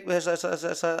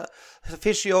þessa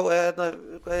fysio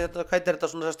hvað er þetta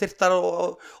svona styrtar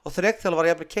og þrekþjálfar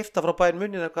jafnvel keypta frá Bayern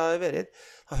München eða hvað það hefur verið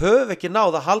það höfum við ekki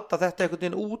náð að halda þetta einhvern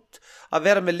veginn út að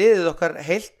vera með liðið okkar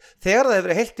heilt þegar það hefur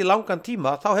verið heilt í langan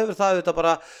tíma þá hefur það auðvitað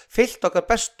bara fyllt okkar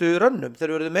bestu rönnum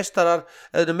þegar við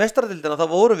erum meistaradildina þá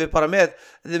vorum við bara með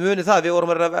þið munið það við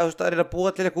vorum að reyna að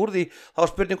búa til eitthvað úr því þá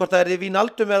var spurning hvort það er í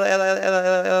Vínaldum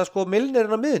eða sko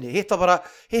Milnerinn á miðunni hitt var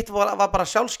bara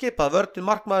sjálfskipað vörðin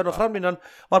markmaðurinn og framlínan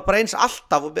var bara eins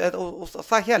alltaf og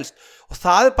það helst og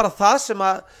það er bara það sem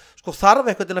að sko þarf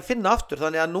einhvern veginn að finna aftur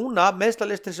þannig að núna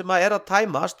meðslalistin sem að er að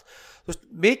tæmast þú veist,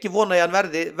 mikið vona ég hann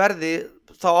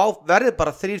verði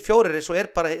bara 3-4 eins og er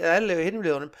bara eðlilegu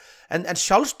hinumliðunum en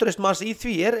sjálfstraust manns í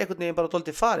því er einhvern veginn bara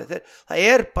dálítið farið það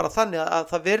er bara þannig að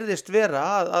það virðist vera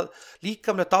að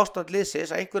líkamlegt ástand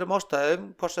liðsins að einhverjum ástæðum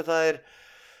hvort sem það er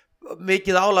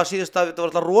mikið álag síðust að þetta var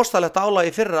alltaf rosalegt álag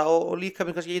í fyrra og líka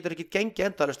minn kannski getur ekki gengið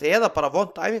endalaust eða bara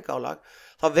vont æfingálag,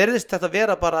 þá verðist þetta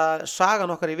vera bara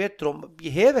sagan okkar í vetur og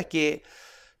ég hef ekki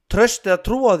tröst eða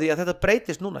trú á því að þetta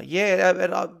breytist núna. Ég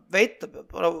veit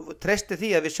bara treysti því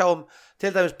að við sjáum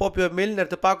til dæmis Bobby Milner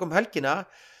tilbaka helgina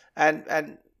en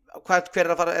hver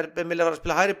er að fara, Milner að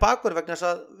spila hægri bakur vegna þess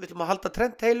að við viljum að halda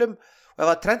Trent heilum og ef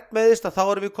að Trent meðist þá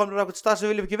erum við komin á einhvern stað sem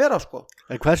við viljum ekki vera á sko.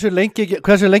 En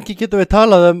hversu lengi getum við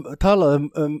talað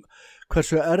um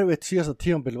hversu erfitt síðasta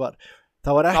tímabil var?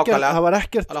 Það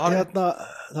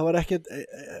var ekkert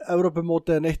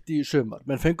Evrópumótið neitt í sumar,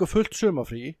 menn fengu fullt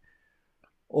sumarfrí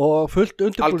og fullt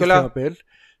undirbúningstímabil.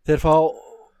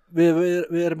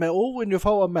 Við erum með óvenju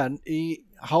fáa menn í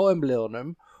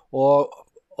HM-liðunum og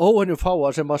óvenju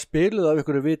fáa sem að spiluð af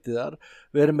ykkur vitiðar.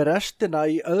 Við erum með restina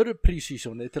í öðru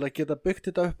prísísóni til að geta byggt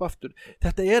þetta upp aftur.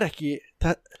 Þetta er ekki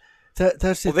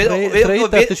þessi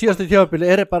þreyta eftir síðasta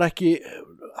tímabili er bara ekki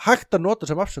hægt að nota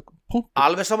sem afsökun. Punkt.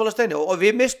 Alveg sammála Steini og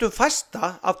við mistum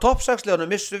fæsta af topp 6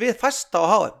 liðunum, mistum við fæsta á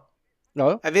HM. Já,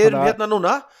 en við erum hérna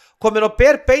núna komin á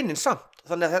ber beinin samt.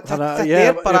 Þannig að þetta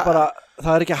er bara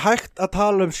það er ekki hægt að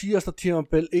tala um síðasta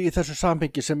tímabil í þessu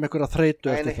samhengi sem einhverja þreytu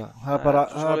eftir það. Það er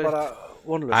bara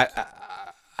vonlaust.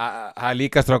 Það er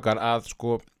líka strákar að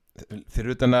sko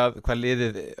fyrir utan að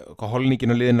hvað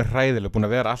holningin og liðin er hræðilega búin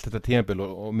að vera allt þetta tímabil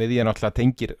og miðjan alltaf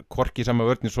tengir hvorki sama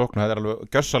vörn í sókn, það er alveg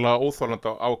gjössalega óþolandi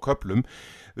á köflum.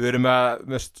 Við erum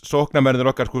með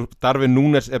sóknarmennir okkar sko, Darwin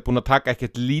Núnes er búin að taka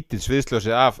ekkert lítið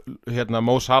sviðsljósið af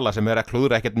Mo Salah sem er að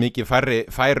klúðra ekkert mikið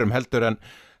færum heldur en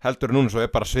Núnes og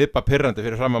er bara svipa pirrandi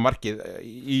fyrir fram að markið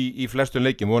í flestum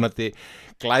leikjum. Vonandi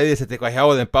glæðist þetta eitthvað hjá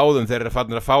þeim báðum þegar þeir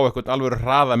fannir að fá eitthvað alveg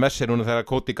hraða með sér núna þegar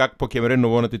Cody Gakpo kemur inn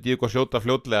og vonandi Diego Jota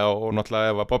fljótlega og náttúrulega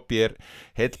ef að Bobby er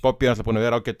náttúrulega búin að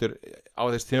vera ágætur á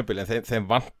þess tímabili en þeim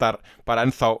vantar bara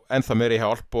ennþá meiri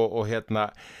hjálp og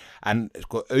en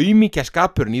sko aumingja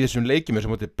skapurinn í þessum leikjum sem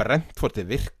móti Brentford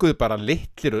virkuðu bara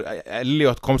litlir og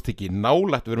Elliot komst ekki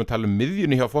nálægt, við erum að tala um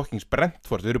miðjunni hjá Fokkings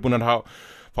Brentford, við erum búin að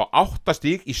fá 8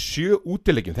 stík í 7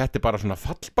 útileikjum, þetta er bara svona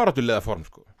fallbaráttulega form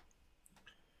sko.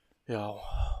 Já,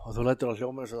 og þú lætur að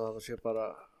hljóma þess að það sé bara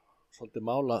svolítið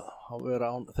mála að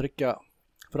vera án 3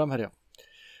 framherja.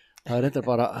 Það er reyndar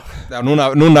bara Já,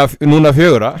 núna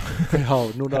 4. Já,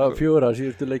 núna 4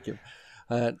 síðustu leikjum.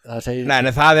 Það segir Nei,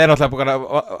 það er náttúrulega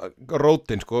bara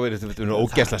rótin sko, við erum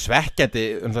ógeðslega svekkjandi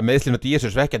meðslinn og Díaz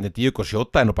er svekkjandi Diego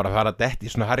Jota en bara fara dett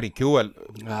í svona Harry Kewell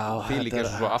því líka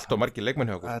svo allt og margir leikmenn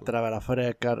hjá okkur. Þetta er að vera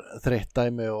frekar þreytt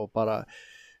dæmi og bara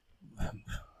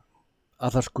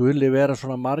að það skuli vera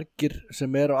svona margir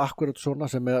sem eru akkurat svona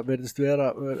sem verðist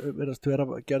vera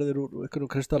gerðir úr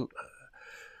einhverjum kristall,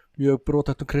 mjög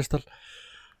brothættum kristall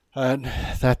en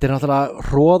þetta er náttúrulega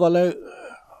hroðaleg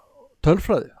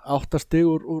tölfræði, 8 stig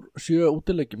úr 7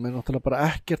 útileikjum er náttúrulega bara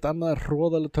ekkert annað en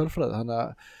hroðaleg tölfræði þannig að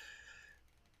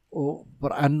og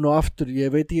bara enn og aftur,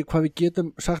 ég veit ekki hvað við getum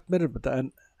sagt meira um þetta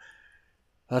en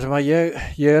það sem að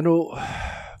ég er nú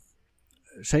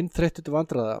seinþreyttur til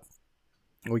vandræða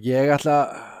og ég ætla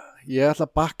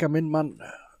að bakka minn mann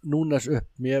Núnes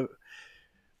upp mér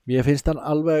finnst hann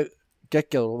alveg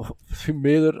geggjaður og því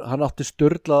miður hann átti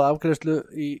sturlaða afgreiðslu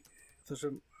í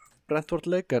þessum Brentford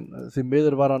leik en því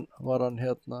miður var hann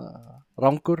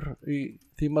rangur í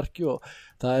því marki og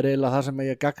það er eiginlega það sem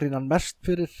ég gagnrýni hann mest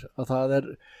fyrir að það er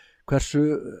hversu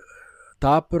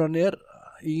dapur hann er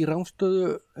í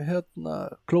rangstöðu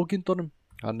klókindunum,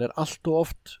 hann er allt og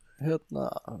oft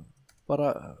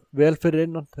bara vel fyrir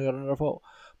innan þegar hann er að fá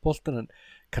boltan en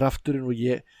krafturinn og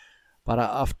ég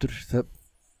bara aftur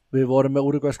við vorum með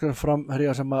úrugvæskan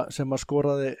framherja sem að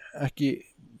skoraði ekki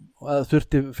að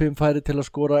þurfti 5 færi til að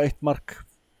skora 1 mark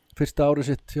fyrsta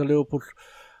árið sitt hjá Liverpool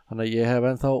þannig að ég hef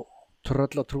ennþá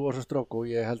tröll að trúa þessu strák og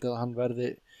ég held að hann verði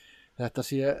þetta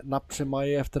sé nafn sem að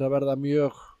ég eftir að verða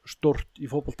mjög stórt í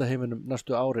fótboltaheiminum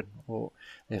næstu árin og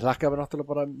ég hlakka mér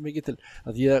náttúrulega bara mikið til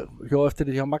að ég hjó eftir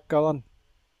því hjá Magga á þann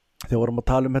þegar vorum að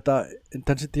tala um þetta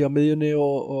intensity á miðjunni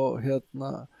og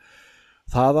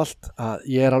það allt að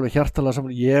ég er alveg hjartalega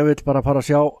saman ég vil bara fara að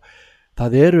sjá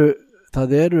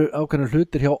það eru ákveðnir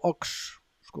hlutir hjá Ox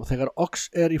sko, þegar Ox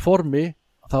er í formi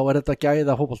þá er þetta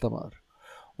gæða fótboltamaður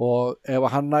og ef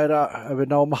við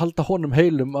náum að halda honum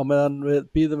heilum á meðan við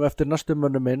býðum eftir næstu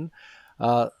mönnum inn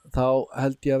að þá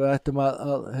held ég að við ættum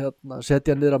að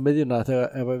setja hann niður á miðjuna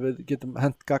ef við getum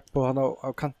hent gagn på hann á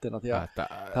kantina því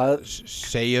að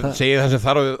segir það sem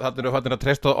þarf það eru að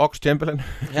treysta á Ox Chamberlain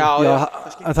já,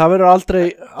 en það verður aldrei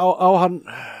á hann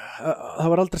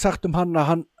það verður aldrei sagt um hann að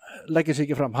hann leggir sig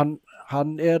ekki fram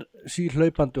hann er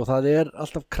síhlaupandi og það er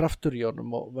alltaf kraftur í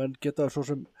honum og menn geta svo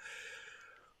sem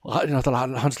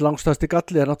náttúrulega hans langstæðsti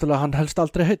galli náttúrulega hann helst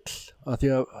aldrei heill af því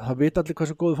að það vita allir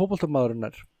hversu góðu fótboltamaðurinn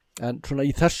en svona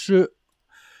í þessu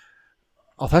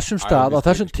á þessum stað, á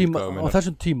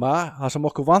þessum tíma það sem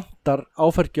okkur vantar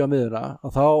áfergju á miðuna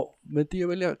að þá myndi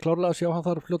ég vilja klárlega sjá hann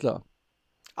þar fljótlega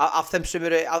af þeim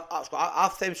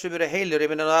sem eru heilir, ég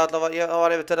minna það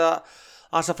var yfir til að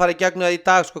hans að fara í gegnum það í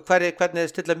dag hvernig þið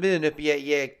stilla miðun upp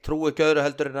ég trúi ekki öðru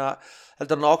heldur en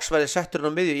að Ox verði settur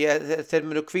á miðju þeir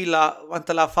munu hvíla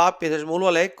vantarlega Fabi þessum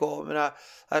úlfaleik og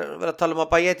það er verið að tala um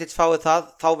að Bajetić fái það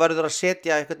þá verður að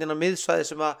setja einhvern veginn á miðsvæði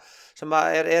sem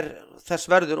er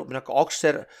þess verður og Ox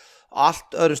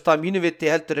allt öðrum stað mínu viti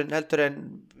heldur en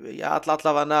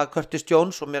allavega Curtis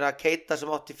Jones og Keita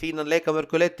sem átti fínan leik að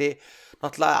mörgu leiti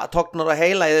náttúrulega tognar að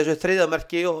heila í þessu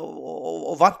þriðamerki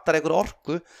og vantar einhver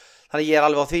orku þannig ég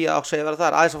alveg á því að Ox eigi að vera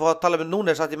þar aðeins að fá að tala með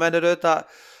Núnes að ég mennir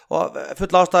auðvitað og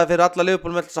full ástæði fyrir alla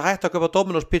Liverpool með þess að hætta að kaupa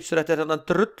Domino's pítsur eftir þennan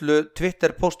drullu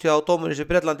Twitter posti á Domino's í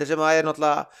Bretlandi sem er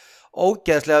náttúrulega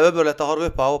ógeðslega ömurlegt að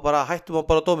horfa upp á og bara hættum á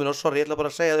bara Domino's, sorry, ég ætla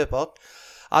bara að segja það upp á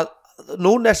að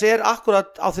Núnes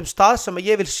akkurat á þeim stað sem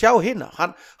ég vil sjá hina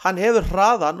hann hefur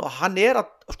hraðan og hann er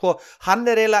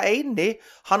eiginlega eini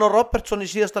hann og Robertson í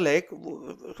síðasta leik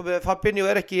Fabinho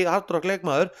ekki hardrock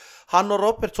leikmaður hann og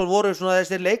Robertson voru svona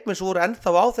þessir leikmenn sem voru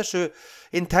ennþá á þessu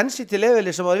intensity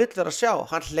leveli sem maður vill vera að sjá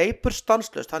hann hleypur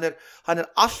stanslaust, hann er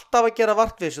alltaf að gera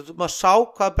vartvís, maður sá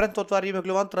hvað Brentford var í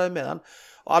miklu vandræði með hann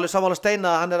og alveg sammála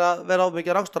Steina að hann er að vera á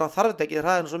mikið rangstór hann þarf þetta ekki,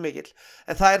 hraðinu svo mikill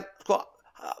en það er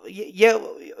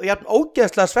ég er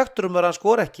ógeðslega svektur að hann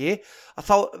skora ekki að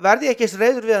þá verði ég ekki eins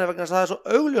reiður við hann vegna að það er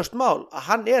svo augljóst mál að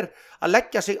hann er að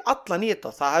leggja sig allan í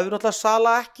þetta það hefur náttúrulega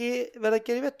Sala ekki verið að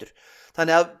gera í vetur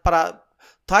þannig að bara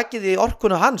takið þið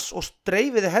orkuna hans og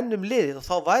streifiði hennum liðið og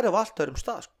þá væri á allt öðrum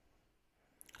stað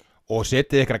og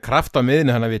setið eitthvað kraft á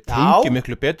miðinu þannig að við tengjum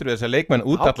miklu betur við þessar leikmenn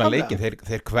út allan leikin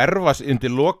þeir hverfast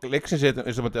undir lok leiksins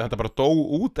þetta bara dó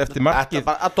út eftir markið þetta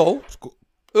bara dó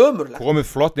ömurlegt komið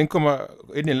flott innkoma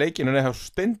inn í leikinu en það er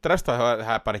steindrest það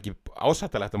er bara ekki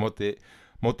ásættalegt á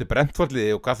móti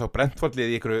Brentfordliði og hvað þá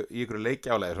Brentfordliði í ykkur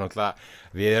leikjálega svona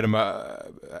við erum að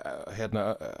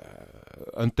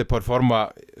underperforma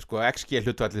XG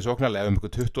hlutfallið sóknarlega um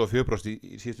 24%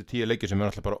 í síðustu 10 leikjum sem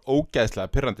er náttúrulega bara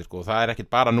ógeðslega pirrandi og það er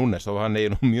ekkit bara Núnes þó hann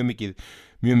eigi nú mjög mikið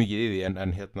í því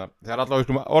en það er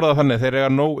allavega orðað þannig þeir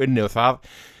eiga nóg inni og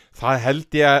það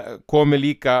held ég að komi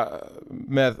líka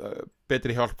með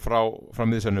betri hjálp frá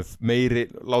miðsönum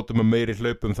látum meiri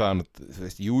hlaupum það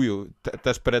jú,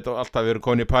 desperate og alltaf við erum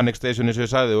komin í panic station eins og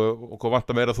ég sagði og hvað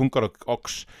vantar meira þungar og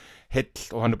Ox heill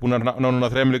og hann er búin að ná núna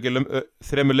 3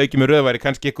 leikjum í röð væri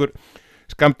kannski ykkur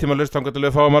skamtíma laust þangað til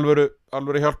við fáum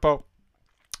alvöru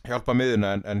hjálpa miðuna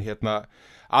en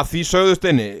að því sögðust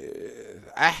inni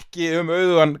ekki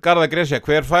auðugan Garðar Gresja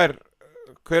hver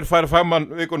fær fagmann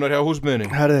vikunar hjá húsmiðunni?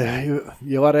 Herði,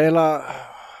 ég var eiginlega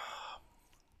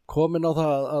komin á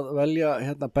það að velja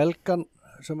belgan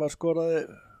sem að skoraði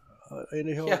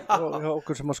einu hjá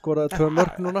okkur sem að skoraði 2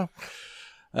 mörk núna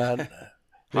en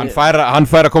hann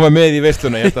fær að koma með í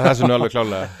veisluna ég held að það sé nú alveg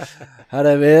klálega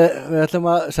Herri, við ætlum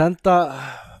að senda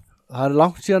það er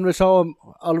langt síðan við sáum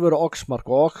alvöru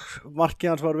Ox-mark og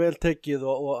Ox-markið hans var vel tekið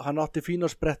og hann átti fína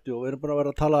spretti og við erum búin að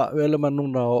vera að tala vel um hann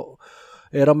núna og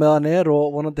er á meðan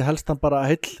og vonandi helst hann bara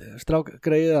heill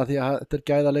strákgreiða því að þetta er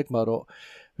gæða leikmaður og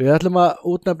við ætlum að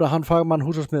útnefna hann fagmann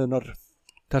húsasmiðunar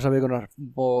þessa vikunar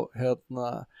og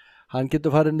hann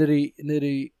getur farið niður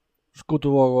í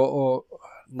Skútuvog og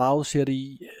náð sér í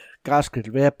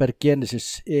gasgrill Weber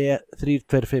Genesis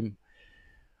E325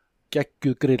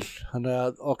 geggjuð grill þannig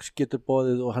að Ox getur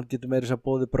boðið og hann getur meira að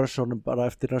boðið brössunum bara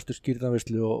eftir næstu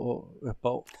skýrnavislu og upp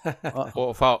á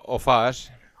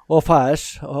og Faes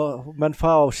og menn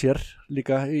fá á sér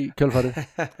líka í kjölfarið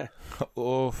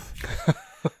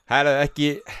Það er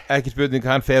ekki spurning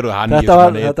hann fer og hann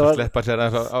sleppar sér á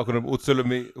okkurum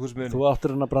útsölum í húsmiðinu Þú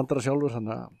áttur hann að brandara sjálfur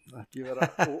þannig að ekki vera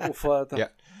úfa þetta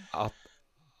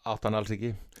átt hann alls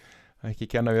ekki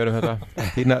kenna við þetta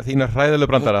þína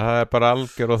hræðilegu brandara það er bara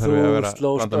algjör óþarfi að vera Þú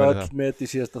slóst öll met í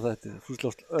síðasta þætti Þú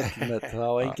slóst öll met, það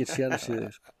á engin séns í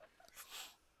þig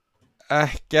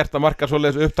Ekkert að marka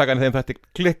svoleiðis upptakan þeim þetta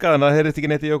klikkað en það heyrðist ekki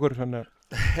neitt í okkur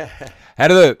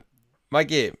Herðu,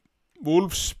 Maggi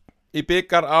Wolves í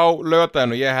bikar á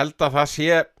laugardaginn og ég held að það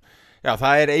sé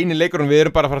það er eini leikur og við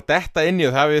erum bara að fara að detta inn í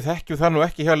og það við þekkjum það nú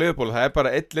ekki hjá Liverpool það er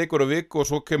bara 1 leikur á viku og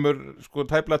svo kemur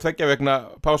tæplega 2 vikna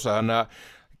pása þannig að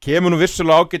kemur nú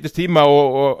vissulega ágætis tíma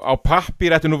og á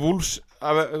pappír ætti nú Wolves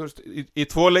í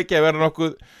 2 leiki að vera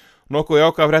nokkuð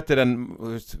jákvæða fréttir en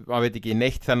maður veit ekki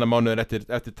neitt þennan mánuður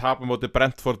eftir tapamóti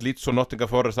Brentford, Leeds og Nottingham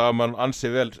Forest þá var mann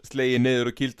ansi vel slegið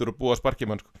niður og kýldur og búið að sparki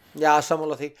mann Já,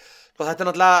 sammála því. Og þetta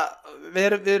náttúrulega,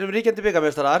 við erum ríkjandi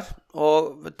bikarmeistarar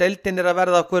og deildin að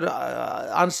verða okkur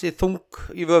ansi þung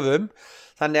í vöfum,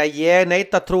 þannig að ég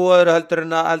neita trúaður heldur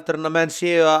en að menn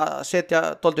séu að setja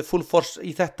dálítið full force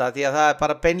í þetta, því að það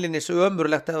bara beinlínis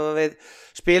ömurlegt ef við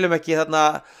spilum ekki þarna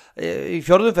í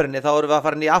fjórðumferðinni, þá erum við að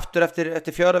fara í aftur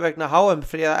eftir 4 vegna HM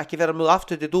fyrir að ekki vera með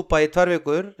aftur til Dubai í 2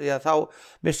 vikur, því að þá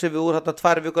missum við úr þarna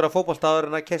 2 vikur af fótbolta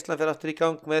en að keislan fyrir aftur í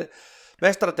gang með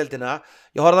meistaradeildina.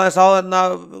 Ég horfði aðeins á þarna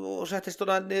og settist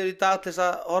svona niður í dag til þess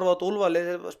að horfa á Úlfali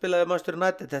spilaði Manchester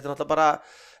United. Þetta er náttúrulega bara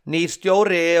nýr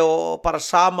stjóri og bara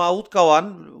sama útgáfan.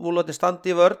 Úlfarnir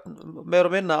standi í vörn meira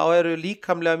og minna og eru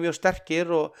líkamlega mjög sterkir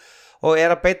og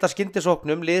er að beita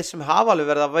skyndisóknum, lið sem hafa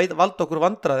alveg verið að valda okkur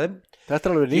vandræðum. Þetta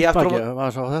er alveg nýttmæki,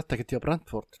 maður sá þetta ekki til að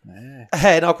Brentford.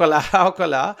 Nei,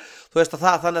 nákvæmlega. Þú veist að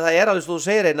þannig að það er alveg, svo þú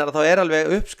segir Einar, að þá er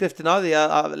alveg uppskriftin á því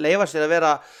að leyfa sér að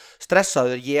vera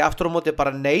stressaður. Ég aftur á móti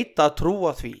bara neita að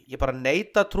trúa því. Ég bara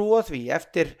neita að trúa því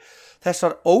eftir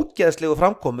þessar ógeðslegu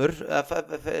framkomur,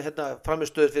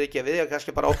 framistöður fyrir ekki við, ég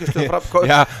kannski bara ógeðslegu framkomur.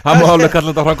 Já, hann má alveg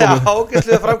kalla þetta framkomur. Já,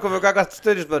 ógeðslegu framkomur gagnvart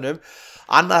stuðningsmönnum.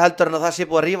 Annað heldur en að það sé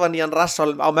búið að rífa nýjan rass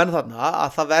á menn þarna,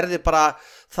 að það verði bara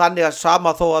þannig að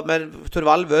sama þó að menn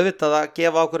þurfa alveg auðvitað að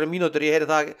gefa okkur mínútur. Ég heyri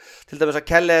það til dæmis að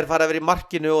Kelly er farið að vera í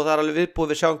markinu og það er alveg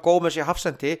viðbúið við sjáum Gómez í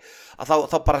hafsendi, að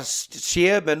þá bara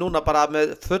séum við núna bara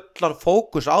með fullan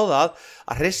fókus á það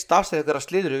að hrista af sig einhverja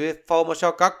sliðru. Við fáum að sjá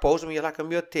Gagbo sem ég hlakka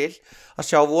mjög til að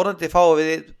sjá, vonandi fáum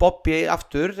við Bobby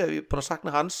aftur, ég er búin að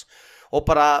sakna hans, og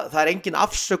bara það er engin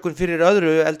afsökun fyrir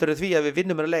öðru heldur en því að við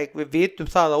vinnum en leik. Við vitum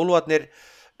það að Úlfarnir,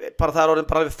 bara það er orðin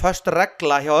bara föst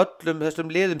regla hjá öllum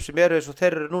þessum liðum sem eru eins og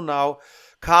þeir eru núna á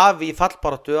kafi í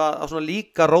fallbaráttu að svona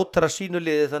líka rótera sínu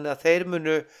liði, þannig að þeir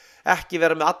munu ekki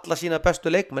vera með alla sína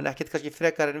bestu leikmenn, ekkert kannski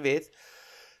frekar en við.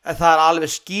 En það er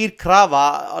alveg skýr krafa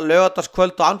að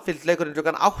laugardagskvöld og Anfield leikurinn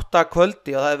klukkan 8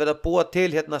 kvöldi og það er verið að búa til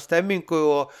hérna stemmingu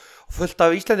og fullt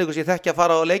af Íslendingu sem þekkja að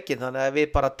fara á leikinn, þannig að við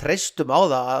bara treystum á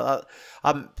það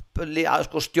að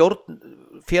sko stjórn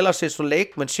félagsins og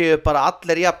leikmenn séu bara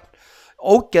allir jafn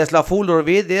ógeðslega fúlur og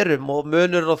við erum, og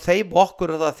munurinn á þeim og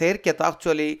okkur og það þeir geta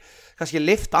actually kannski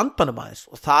lift andanum aðeins,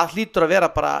 og það hlýtur að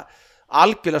vera bara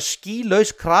algjörlega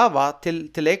skýlaus krafa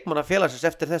til leikmanna félagsins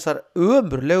eftir þessar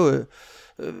ömurlegu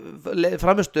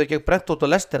framistöður gegn Brentford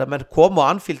og Leicester, að menn koma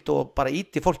á Anfield og bara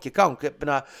íti fólk í gang.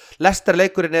 Leicester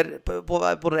leikurinn er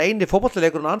búin eini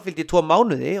fótboltaleikurinn á Anfield í 2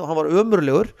 mánuði og hann var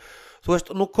ömurlegur. Þú veist,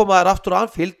 nú koma þær aftur á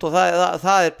Anfield og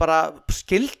það er bara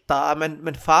skylda að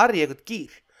menn fari í einhvern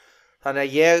gír. Þannig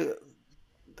að ég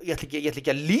ætla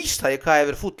ekki að lýsa því hvað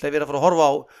hefur fúll ef ég er að fara að horfa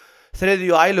á 3.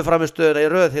 ælu framistöðuna í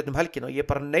röð hérna helgin og ég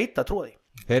bara neita að trúa því.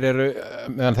 Þeir eru,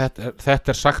 meðan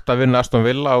þetta er sagt að vinna Aston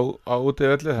Villa á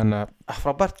útivelli, þannig að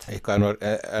frábært. Eitthvað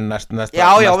er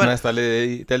næsta liði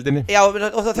í deildinni. Já, og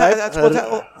það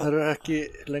eru ekki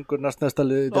lengur næsta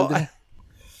liði í deildinni.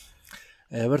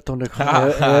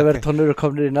 Everton eru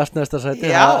komnir í næsta sæti.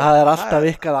 Það er alltaf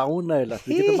ykkar ánægilegt.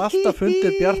 Við getum alltaf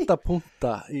fundið bjarta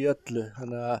punta í öllu,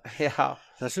 þannig að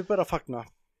þessu bara að fagna.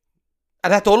 En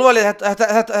þetta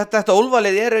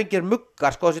Úlfarlið eru engir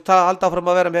muggar, sko, þessi tala alltaf fram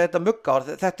að vera með þetta muggar.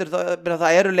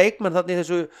 Það eru leikmenn þannig í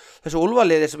þessu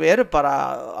Úlfarliði sem eru bara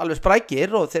alveg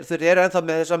sprækir, og þeir eru ennþá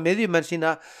með þessa miðjumenn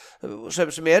sína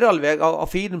sem eru alveg á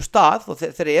fínum stað, og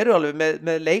þeir eru alveg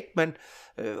með leikmenn.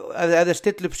 Ef þeir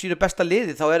stilla upp sínu besta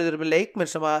liði þá eru þeir með leikmenn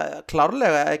sem að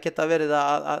klárlega geta verið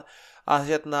að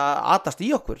atast í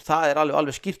okkur. Það er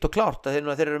alveg skýrt og klárt að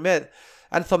þeir eru með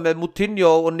ennþá með Moutinho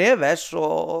og Neves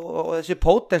og þessi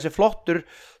Potensi flottur,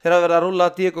 þeir hafa verið að rúlla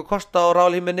Diego Costa og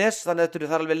Raúl Jiménez, þannig að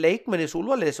það er alveg leikmenn í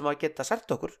Úlfarliði sem að geta selt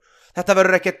okkur. Þetta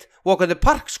verður ekkert walk in the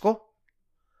park, sko.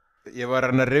 Ég var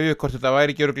að rifja hvort þetta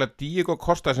væri ekki örugglega Diego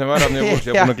Costa sem var hann í Wolves,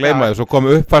 ég var búin að gleyma þess, og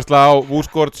komu uppfærsla á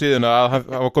Wooskort síðuna að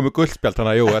það var komið guldspjald,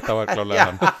 þannig að jú, þetta var klálega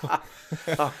hann.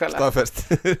 Staðfest.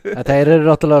 Þeir eru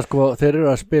náttúrulega, sko, þeir eru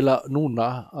að spila núna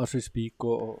as we speak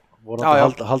og voru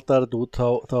að halda þetta út,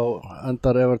 þá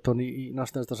endar Everton í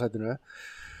næsta sætinu,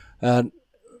 en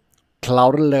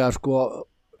klárlega, sko,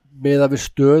 miðað við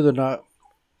stöðuna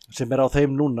sem er á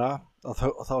þeim núna,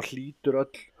 þá hlýtur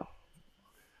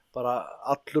bara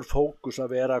allur fókus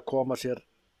að vera að koma sér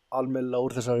almennilega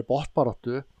úr þessari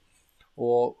botnbaráttu,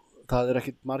 og það er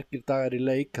ekkit margir dagar í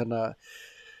leik, þannig að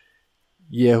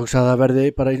ég hugsa að það verði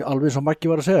bara alveg svo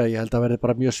Maggi var að segja. Ég held að verði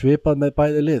bara mjög svipað með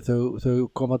bæði lið. Þau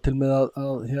koma til með að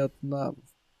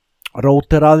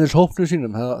rótera aðeins hópnum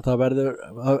sínum.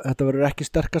 Þetta verður ekki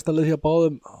sterkasta lið hjá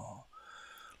báðum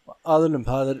aðilum.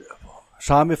 Það er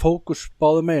sami fókus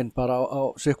báðum megin, bara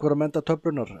á sikkvara menda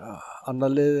töflunar.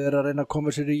 Annar lið er að reyna að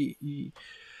koma sér í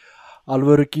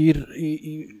alvöru gýr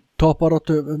í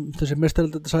topparáttu þessi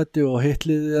meistardeildarsæti og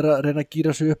hitlið að reyna að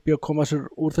gýra sig upp í að koma sér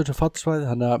úr þessu fallsvæði,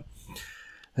 þannig að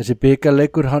þessi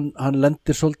bikarleikur hann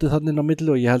lendir svolítið þannig inn á milli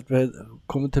og ég held við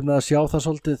komum til með að sjá það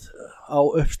svolítið á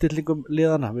uppstillingum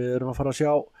liðana. Við erum að fara að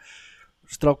sjá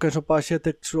stráka eins og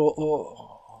Bajsetics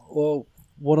og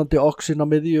vonandi Oxin á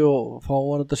miðju og fá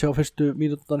vonandi að sjá fyrstu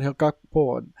mínúturnar hjá Gagbo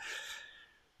en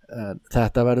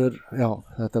þetta verður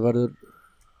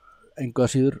engu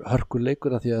að síður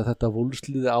hörkuleikur af því að þetta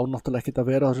Wolves-liði á náttúrulega ekkert að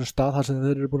vera á þessum stað þar sem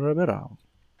þeir eru búin að vera.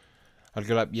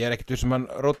 Algjörlega, ég ekkert sem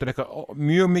hann rótir eitthvað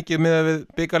mjög mikið með við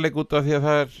bikarleik út af því að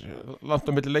það langt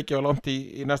á milli leikja og langt í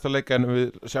næsta leika en við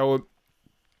sjáum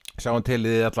til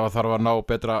því allavega þarf að ná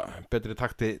betri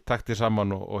takti saman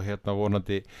og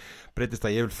vonandi breytist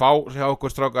það. Ég vil fá hjá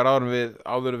okkur strákar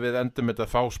áður við endum þetta,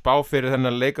 fá spá fyrir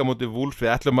þennan leika móti Wolves.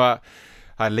 Við ætlum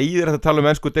það leiðir að tala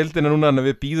ensku deildina núna en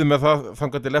við býðum með það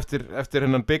þangað til eftir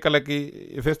hennan bikarleik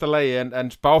í fyrsta lagi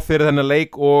en spá fyrir þennan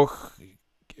leik og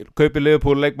kaupi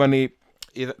Liverpool leikmann í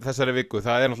þessari viku.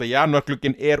 Það náttúrulega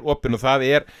janúarglugginn opinn og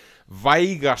það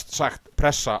vægast sagt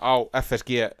pressa á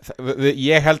FSG.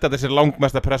 Ég held að þessi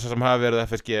langmesta pressa sem hafi verið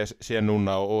FSG síðan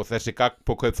núna og þessi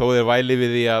Gagbo-kaup þó þeir væli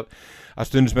við því að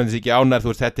stundismenn sé ekki ánægðir,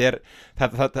 þú veist,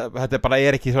 þetta bara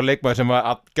ekki svo leikmaður sem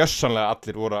að gjörsamlega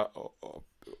allir voru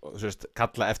að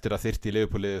kalla eftir að þyrfti í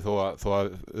Liverpool-liði þó að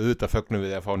auðvitað fögnum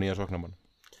við að fá nýjan sóknarmann.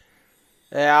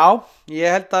 Já, ég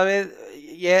held að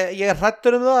ég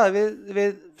hræddur það að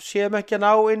við séum ekki að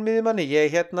ná inn miðjumanni.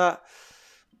 Ég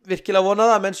virkilega vona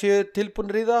það að menn séu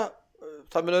tilbúnir í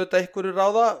það mun auðvitað einhverju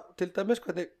ráða til dæmis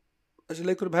hvernig þessi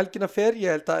leikur helgina fer.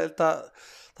 Ég held að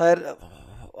það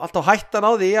alltaf hættan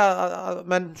á því að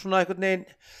menn svona einhvern veginn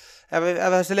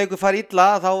ef þessi leikur fari illa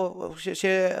þá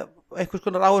sé einhvers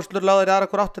konar áherslur lagðar í aðra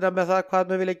hvort áttina með það hvað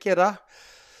við vilja gera.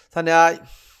 Þannig að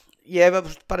ég hef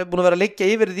bara búin að vera að leggja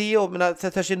yfir því og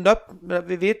þessi nöfn,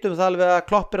 við vitum það alveg að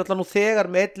Klopp alltaf nú þegar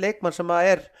með einn leikmann sem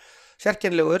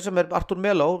sérkennilegur, sem Artur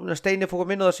Melo. Steini fór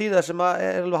að minna það síðar sem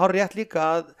alveg hárrétt líka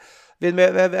að ef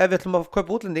við ætlum að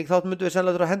kaupa útlending þá myndum við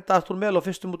sennilega að henda Artur Melo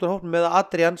fyrstum út úr hópnum með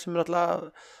Adrian sem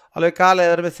alveg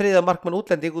galið með þriðja markmann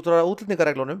útlending út úr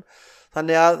útlendingareglunum.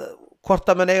 Þannig að hvort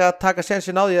að menn eiga að taka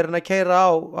sensin á því en að keyra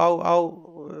á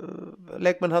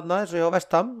leikmenn eins og hjá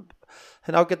West Ham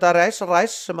þenn ágæta Rice sem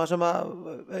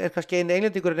kannski eini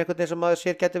englendingur en einhvern veginn sem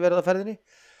sér geti verið á ferðinni.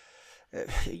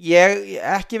 Ég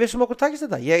ekki vissum okkur takist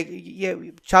þetta.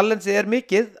 Challenge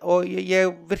mikið og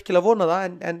ég virkilega vona það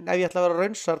en ef ég ætla að vera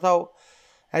raunsar þá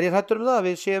ég hræddur það að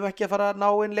við séum ekki að fara að ná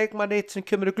inn leikmann eitt sem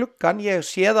kemur í gluggan. Ég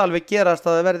sé það alveg gerast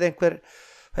að það verði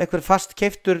einhver fast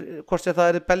keiftur, hvort sem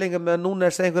það Bellingham með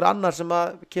Núnes eða einhver annar sem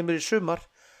kemur í sumar.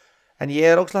 En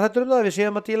ég ógeðslega hræddur það að við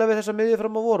séum að díla við þessa miðju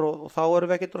fram á vor og þá erum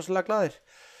við ekkert rosalega glaðir.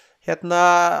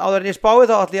 Áður en ég spái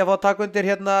þá ætla ég að fá að taka undir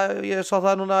ég sá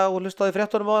það núna og hlustaði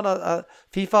fréttunum á hann að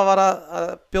FIFA var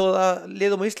að bjóða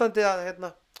liðum á Íslandi að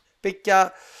byggja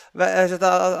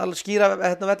að skýra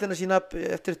vellina sína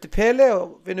eftir Pele og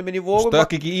vinnum minn í Vogum.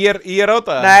 Stökk ekki í á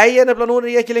það? Nei, nú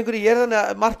ég ekki lengur í þannig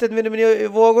að Martin vinnum minn í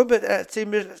Vogum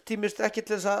tímist ekki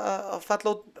til þess að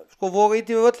falla út Voga í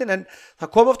tími völlin en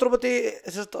það kom aftur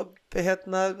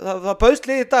það bauðst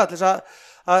lið í dag til þess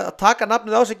að taka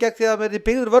nafnið á sig gegn því að það er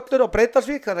byggður völlur á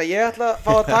Breiðdalsvík, þannig að ég ætla að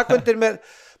fá að taka undir með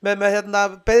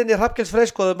beðinni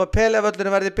Hrafnkelsfreiskoðum að Pele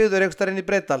völlurinn verði byggður einhvers staðar inn í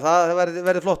Breiðdal, það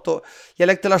verði flott og ég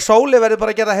legg til að Sóli verði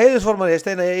bara að gera heiðusformann í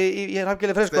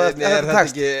Hrafnkelsfreiskoð. Er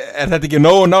þetta ekki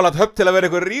nógu nálægt höfn til að vera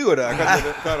eitthvað rígur eða hvað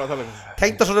að tala um?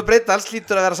 Tengdarsonur Breiðdals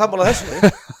hlýtur að vera sammála þessu.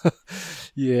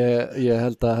 Ég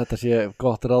held að þetta sé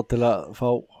gott ráð til að fá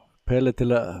Pele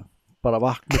til að bara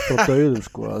vakna frá dauðum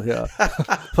því að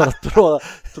fara að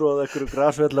tróða einhverju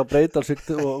grasvelli á Breiðdalsvík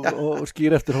og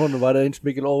skýra eftir honum var eins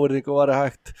mikil óvirðing og var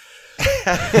hægt.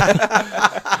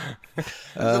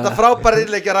 Þetta frábæri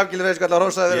innleikja Rafnkell Freyskall á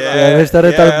Rósaði.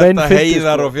 Þetta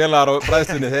Heiðar og félagar og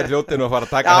bræðslunni þeir hljótinu að fara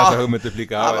að taka þessa hugmyndum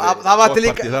líka. Það var til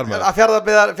líka að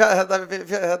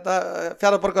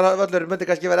Fjarðaborgarvöllur myndi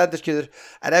kannski vera endurskjöður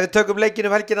en ef við tökum leikinu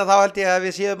helgina þá held ég að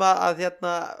við séum að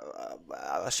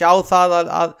sjá það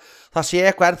að það sé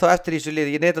eitthvað ennþá eftir í þessu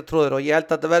liði. Ég neita trúður og ég held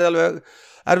að þetta verði alveg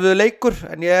erfiður leikur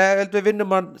en ég held við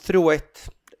vinnum hann 3-1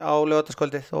 á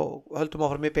laugardagskvöldið og höldum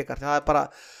áfram í bikar. Það bara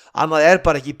annað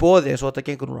bara ekki í boði eins og þetta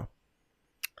gengur núna.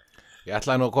 Ég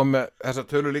ætlaði nú að koma með þessa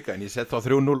tölu líka en ég sett þá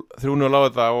 3-0 á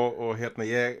þetta og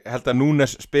ég held að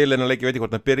Núnes spila en að leiki, veit ekki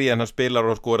hvort hann byrja en hann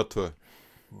spilar og skora 2.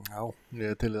 Já,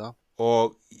 ég til í það.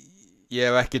 Og ég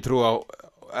hef ekki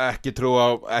trú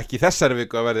á ekki þessari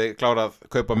viku að verði klárað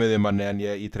kaupa miðjumanni en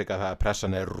ég ítreka það að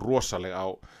pressan rosaleg á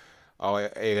á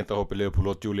eigendahópi Liverpool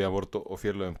og Julian Ward og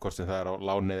félögum, hvort sem það á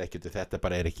láni eða ekki, þetta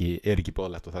bara er ekki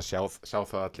boðlegt og það sjá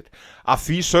það allir. Að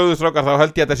því sögðu strákar þá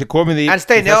held ég að þessi komið í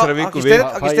þessari viku við.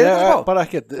 Bara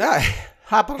ekkert.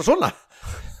 Það er bara svona.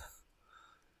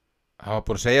 Það var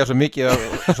búin að segja svo mikið og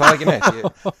sagði ekki neitt.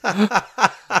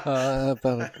 Það er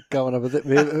bara gaman að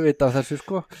við vita af þessu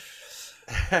sko.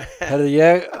 Herðu,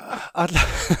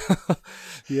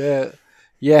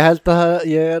 ég held að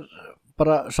ég er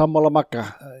bara sammála Magga.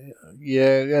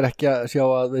 Ég er ekki að sjá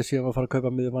að við séum að fara að kaupa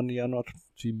miðjumann í janúar,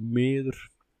 því miður.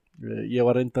 Ég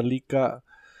var reyndar líka,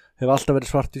 hef alltaf verið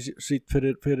svart í sít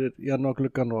fyrir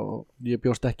janúargluggan og ég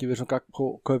bjóst ekki við svona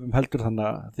kaupum heldur, þannig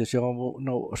að þið sjáum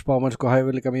ná spámennsku og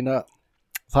hæfileika mína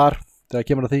þar þegar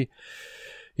kemur að því.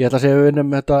 Ég ætla að segja við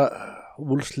vinnum þetta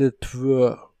Wolfslið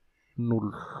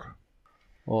 2-0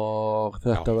 og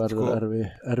þetta verður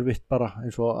erfitt bara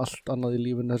eins og allt annað í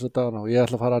lífinu þessa dagana og ég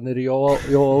ætla að fara niður í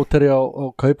Jóa Óteri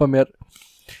og kaupa mér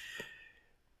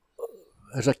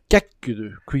þessa geggjuðu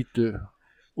hvítu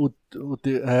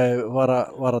úti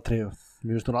varatreyju.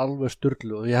 Mér finnst hún alveg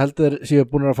sturlu og ég held þeir séu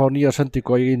búin að fá nýja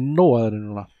sendingu og ég er nóga þeirri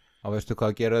núna. Þá veistu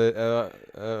hvað gera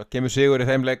ef kemur sigur í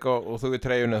þeim leik og þú í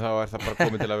treyjunni, þá er það bara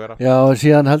komið til að vera. Já, og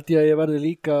síðan held ég að ég verði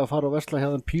líka að fara og vesla hjá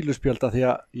þeim píluspjölda því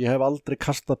að ég hef aldrei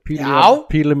kastað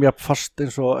pílum jafn fast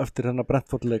eins og eftir hennar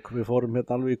Brentford-leik. Við fórum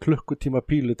hérna alveg í klukkutíma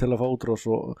pílu til að fá útrás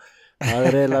og það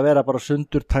er eiginlega að vera bara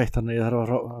sundurtætt, þannig ég þarf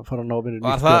að fara að ná minni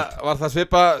nýtt spjöld. Var það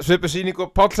svipu sýning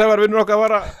og Páll Sævar vinnur okkar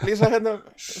var að lýsa hérna?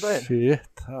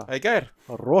 Shit, það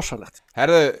var rosalegt.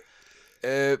 Herðu,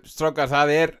 strákar,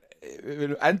 við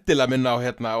viljum endilega minna á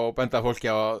hérna og benda fólki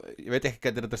á, ég veit ekki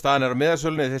hvernig þetta staðan er á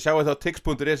miðasölunni, þið sjáu þetta á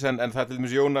tix.is en það til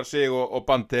dæmis Jónar Sig og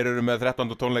band, þeir eru með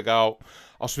 13 tónleika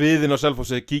á sviðinu á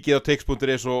Selfossi, kíkið á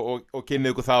tix.is og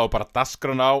kynnið ykkur það og bara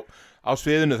daskrána á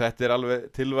sviðinu. Þetta er alveg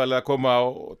tilvalið að koma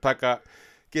og taka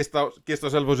gist á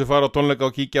Selfossi, fara á tónleika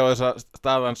og kíkja á þessa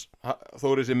staðans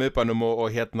Þóris í miðbænum og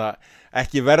hérna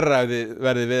ekki verra ef þið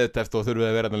verðið viðurteft og þurfið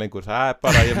að vera þarna lengur. Það er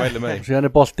bara, ég mæli með því.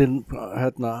 Síðan er boltinn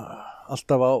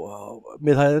alltaf á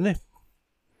miðhæðinni.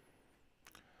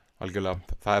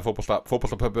 Algjörlega, það er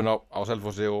fótboltapöppun á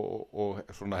Selfossi og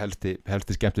svona helsti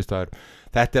skemmtistaður.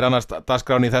 Þetta er annars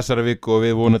dagskráin í þessari viku og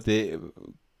við vonandi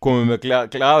komum með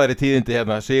glaðari tíðindi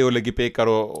hérna, sigurleiki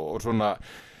bikar og svona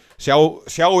sjá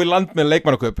í land með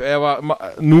leikmannakaup. Ef að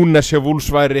Núnes hjá Wolves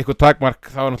væri eitthvað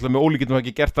takmark, þá er náttúrulega með ólíkindum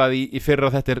ekki gert það í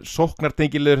fyrra. Þetta er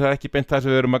sóknartengilegur, það er ekki beint það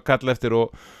sem við erum að kalla eftir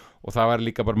og það væri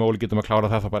líka bara með ólíkindum að klára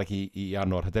það bara ekki í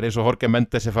janúar. Þetta er eins og Jorge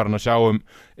Mendes er farin að sjá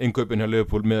innkaupin hjá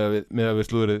Liverpool með við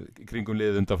slúðrið kringum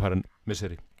liðið undanfarin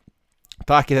misseri.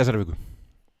 Takk í þessari viku.